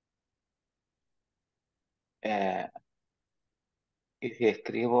 eh, y si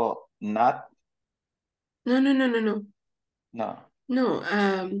escribo not, No, no, no, no, no. No, No,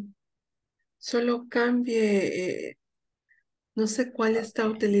 solo cambie, no sé cuál está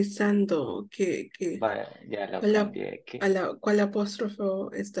ok. utilizando, Vaya, ya lo cuál, cambié aquí. cuál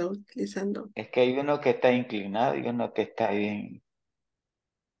apóstrofo está utilizando. Es que hay uno que está inclinado y uno que está bien.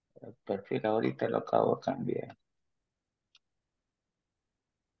 El perfil ahorita lo acabo de cambiar.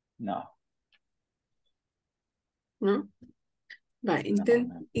 No, ¿No? Va, no,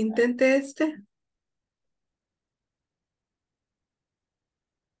 no. intente este.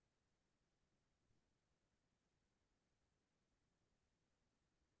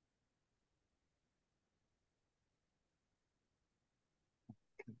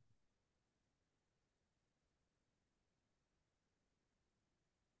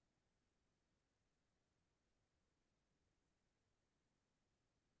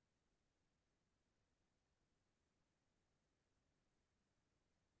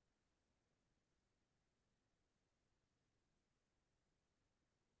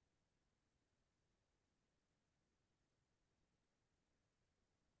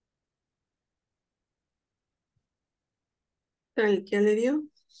 ¿Ya le dio?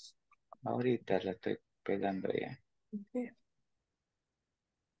 Ahorita la estoy pegando ya. Ok.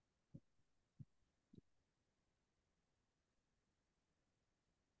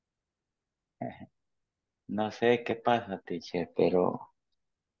 No sé qué pasa, teacher, pero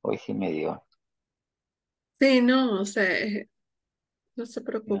hoy sí me dio. Sí, no, o sea, no se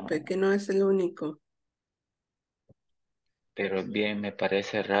preocupe, No, que no es el único. pero bien me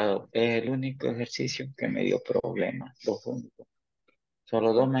parece raro. Es el único ejercicio que me dio problemas, los únicos.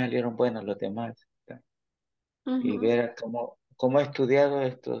 Solo dos me salieron buenos, los demás. Y Ujú. ver cómo he estudiado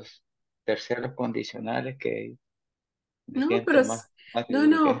estos terceros condicionales que me No, siento más, más no, seguro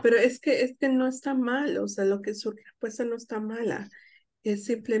no, que pero es que no está mal, o sea, lo que su respuesta no está mala, es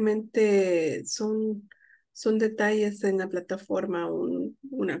simplemente son detalles en la plataforma,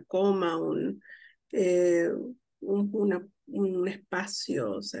 una coma, eh, un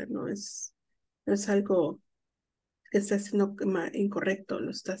espacio, o sea, no es algo que está haciendo incorrecto,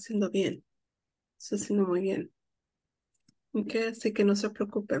 lo está haciendo bien, está haciendo muy bien. Ok, así que no se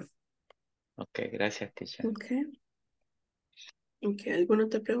preocupe. Ok, gracias, teacher. Ok, ok, ¿alguna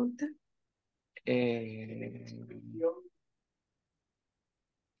otra pregunta? Eh,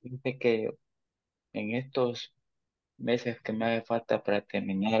 Fíjate que en estos meses que me hace falta para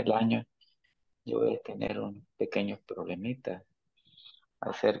terminar el año, yo voy a tener unos pequeños problemitas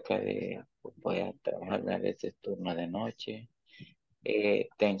acerca de, pues, voy a trabajar a veces turno de noche.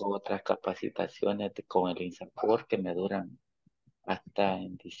 Tengo otras capacitaciones con el INSAFOR que me duran hasta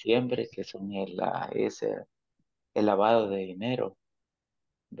en diciembre, que son el lavado de dinero,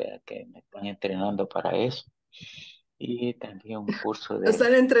 vea que me están entrenando para eso. Y también un curso Lo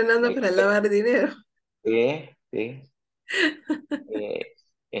están entrenando para de- lavar dinero. sí,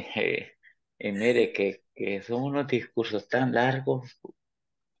 eh, mire que son unos discursos tan largos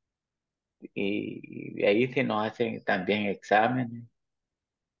y de ahí se nos hacen también exámenes.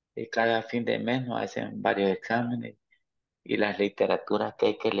 Y cada fin de mes nos hacen varios exámenes y las literaturas que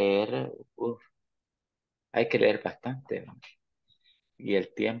hay que leer, hay que leer bastante, ¿no? Y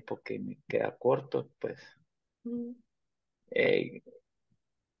el tiempo que me queda corto, pues Mm. eh,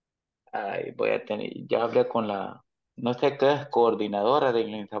 voy a tener, ya hablé con no sé qué es, coordinadora de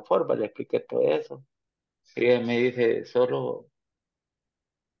Insaforma, le expliqué todo eso. Y ella me dice, solo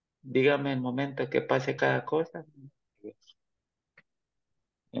dígame el momento que pase cada cosa.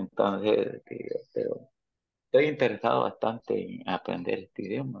 Entonces, digo, pero estoy interesado bastante en aprender este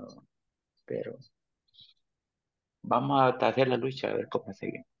idioma, ¿no? Pero vamos a hacer la lucha a ver cómo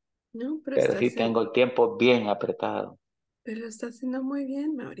seguimos. No, Pero sí tengo el tiempo bien apretado. pero está haciendo muy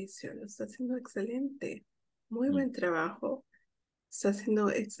bien, Mauricio, lo está haciendo excelente. Muy Mm, buen trabajo. Está haciendo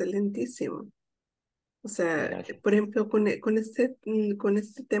excelentísimo. O sea, Gracias. por ejemplo, con este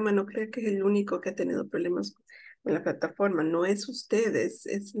tema, no creo que es el único que ha tenido problemas con la plataforma. No es ustedes,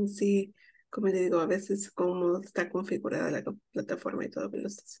 es en sí, como le digo, a veces cómo está configurada la plataforma y todo, pero lo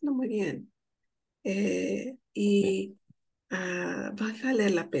está haciendo muy bien. Ok. Y va a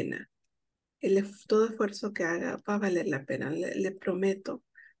valer la pena. Todo esfuerzo que haga va a valer la pena, le prometo.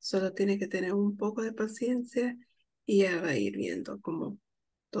 Solo tiene que tener un poco de paciencia y ya va a ir viendo cómo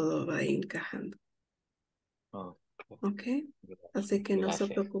todo va a ir encajando. Ok. ¿Ok? Así que no se Gracias.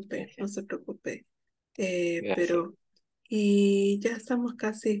 preocupe, no Gracias. se preocupe. Gracias. Pero, y ya estamos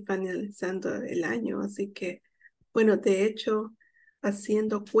casi finalizando el año, así que, bueno, de hecho,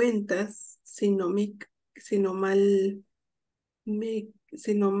 haciendo cuentas, si no mal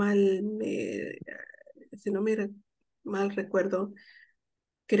si no me mal recuerdo,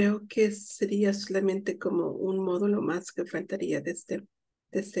 creo que sería solamente como un módulo más que faltaría de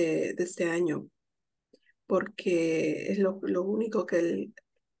este año, porque es lo único que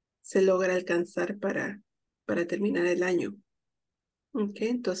se logra alcanzar para terminar el año. Ok,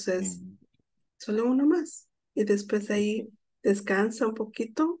 entonces solo uno más. Y después ahí descansa un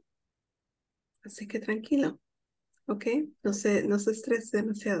poquito, así que tranquilo. Ok, no se estrese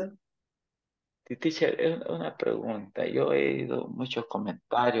demasiado. Teacher, es una pregunta. Yo he oído muchos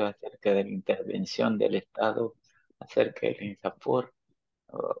comentarios acerca de la intervención del Estado, acerca del INSAFOR.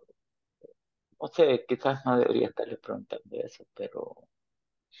 No sé, quizás no debería estarle preguntando eso, pero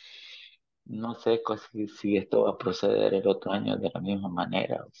no sé si esto va a proceder el otro año de la misma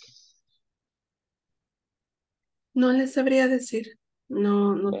manera. No les sabría decir.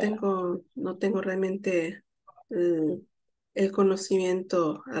 No Ya, tengo realmente el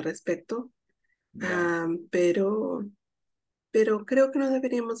conocimiento al respecto. ya, Pero creo que no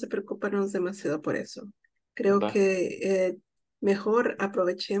deberíamos de preocuparnos demasiado por eso. Creo va, que mejor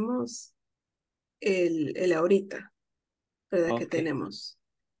aprovechemos el ahorita, ¿verdad? Que ok, tenemos,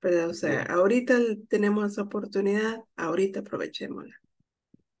 ¿verdad? O sea, ya, ahorita tenemos esa oportunidad, ahorita aprovechémosla.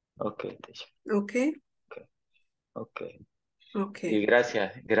 ok, teacher, ¿Ok? ok. Ok. Y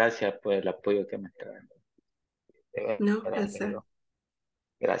gracias por el apoyo que me está dando. De No, verdad, le digo.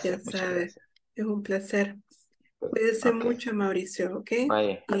 ya Gracias, muchas sabe, gracias. es un placer. Cuídese Ok, mucho, Mauricio, ¿ok?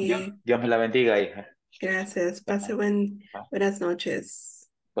 vaya, Y Dios me la bendiga, hija. gracias. Pase buenas noches.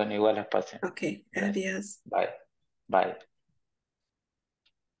 Bueno, igual las pasen. Ok, Gracias. adiós. Bye, bye.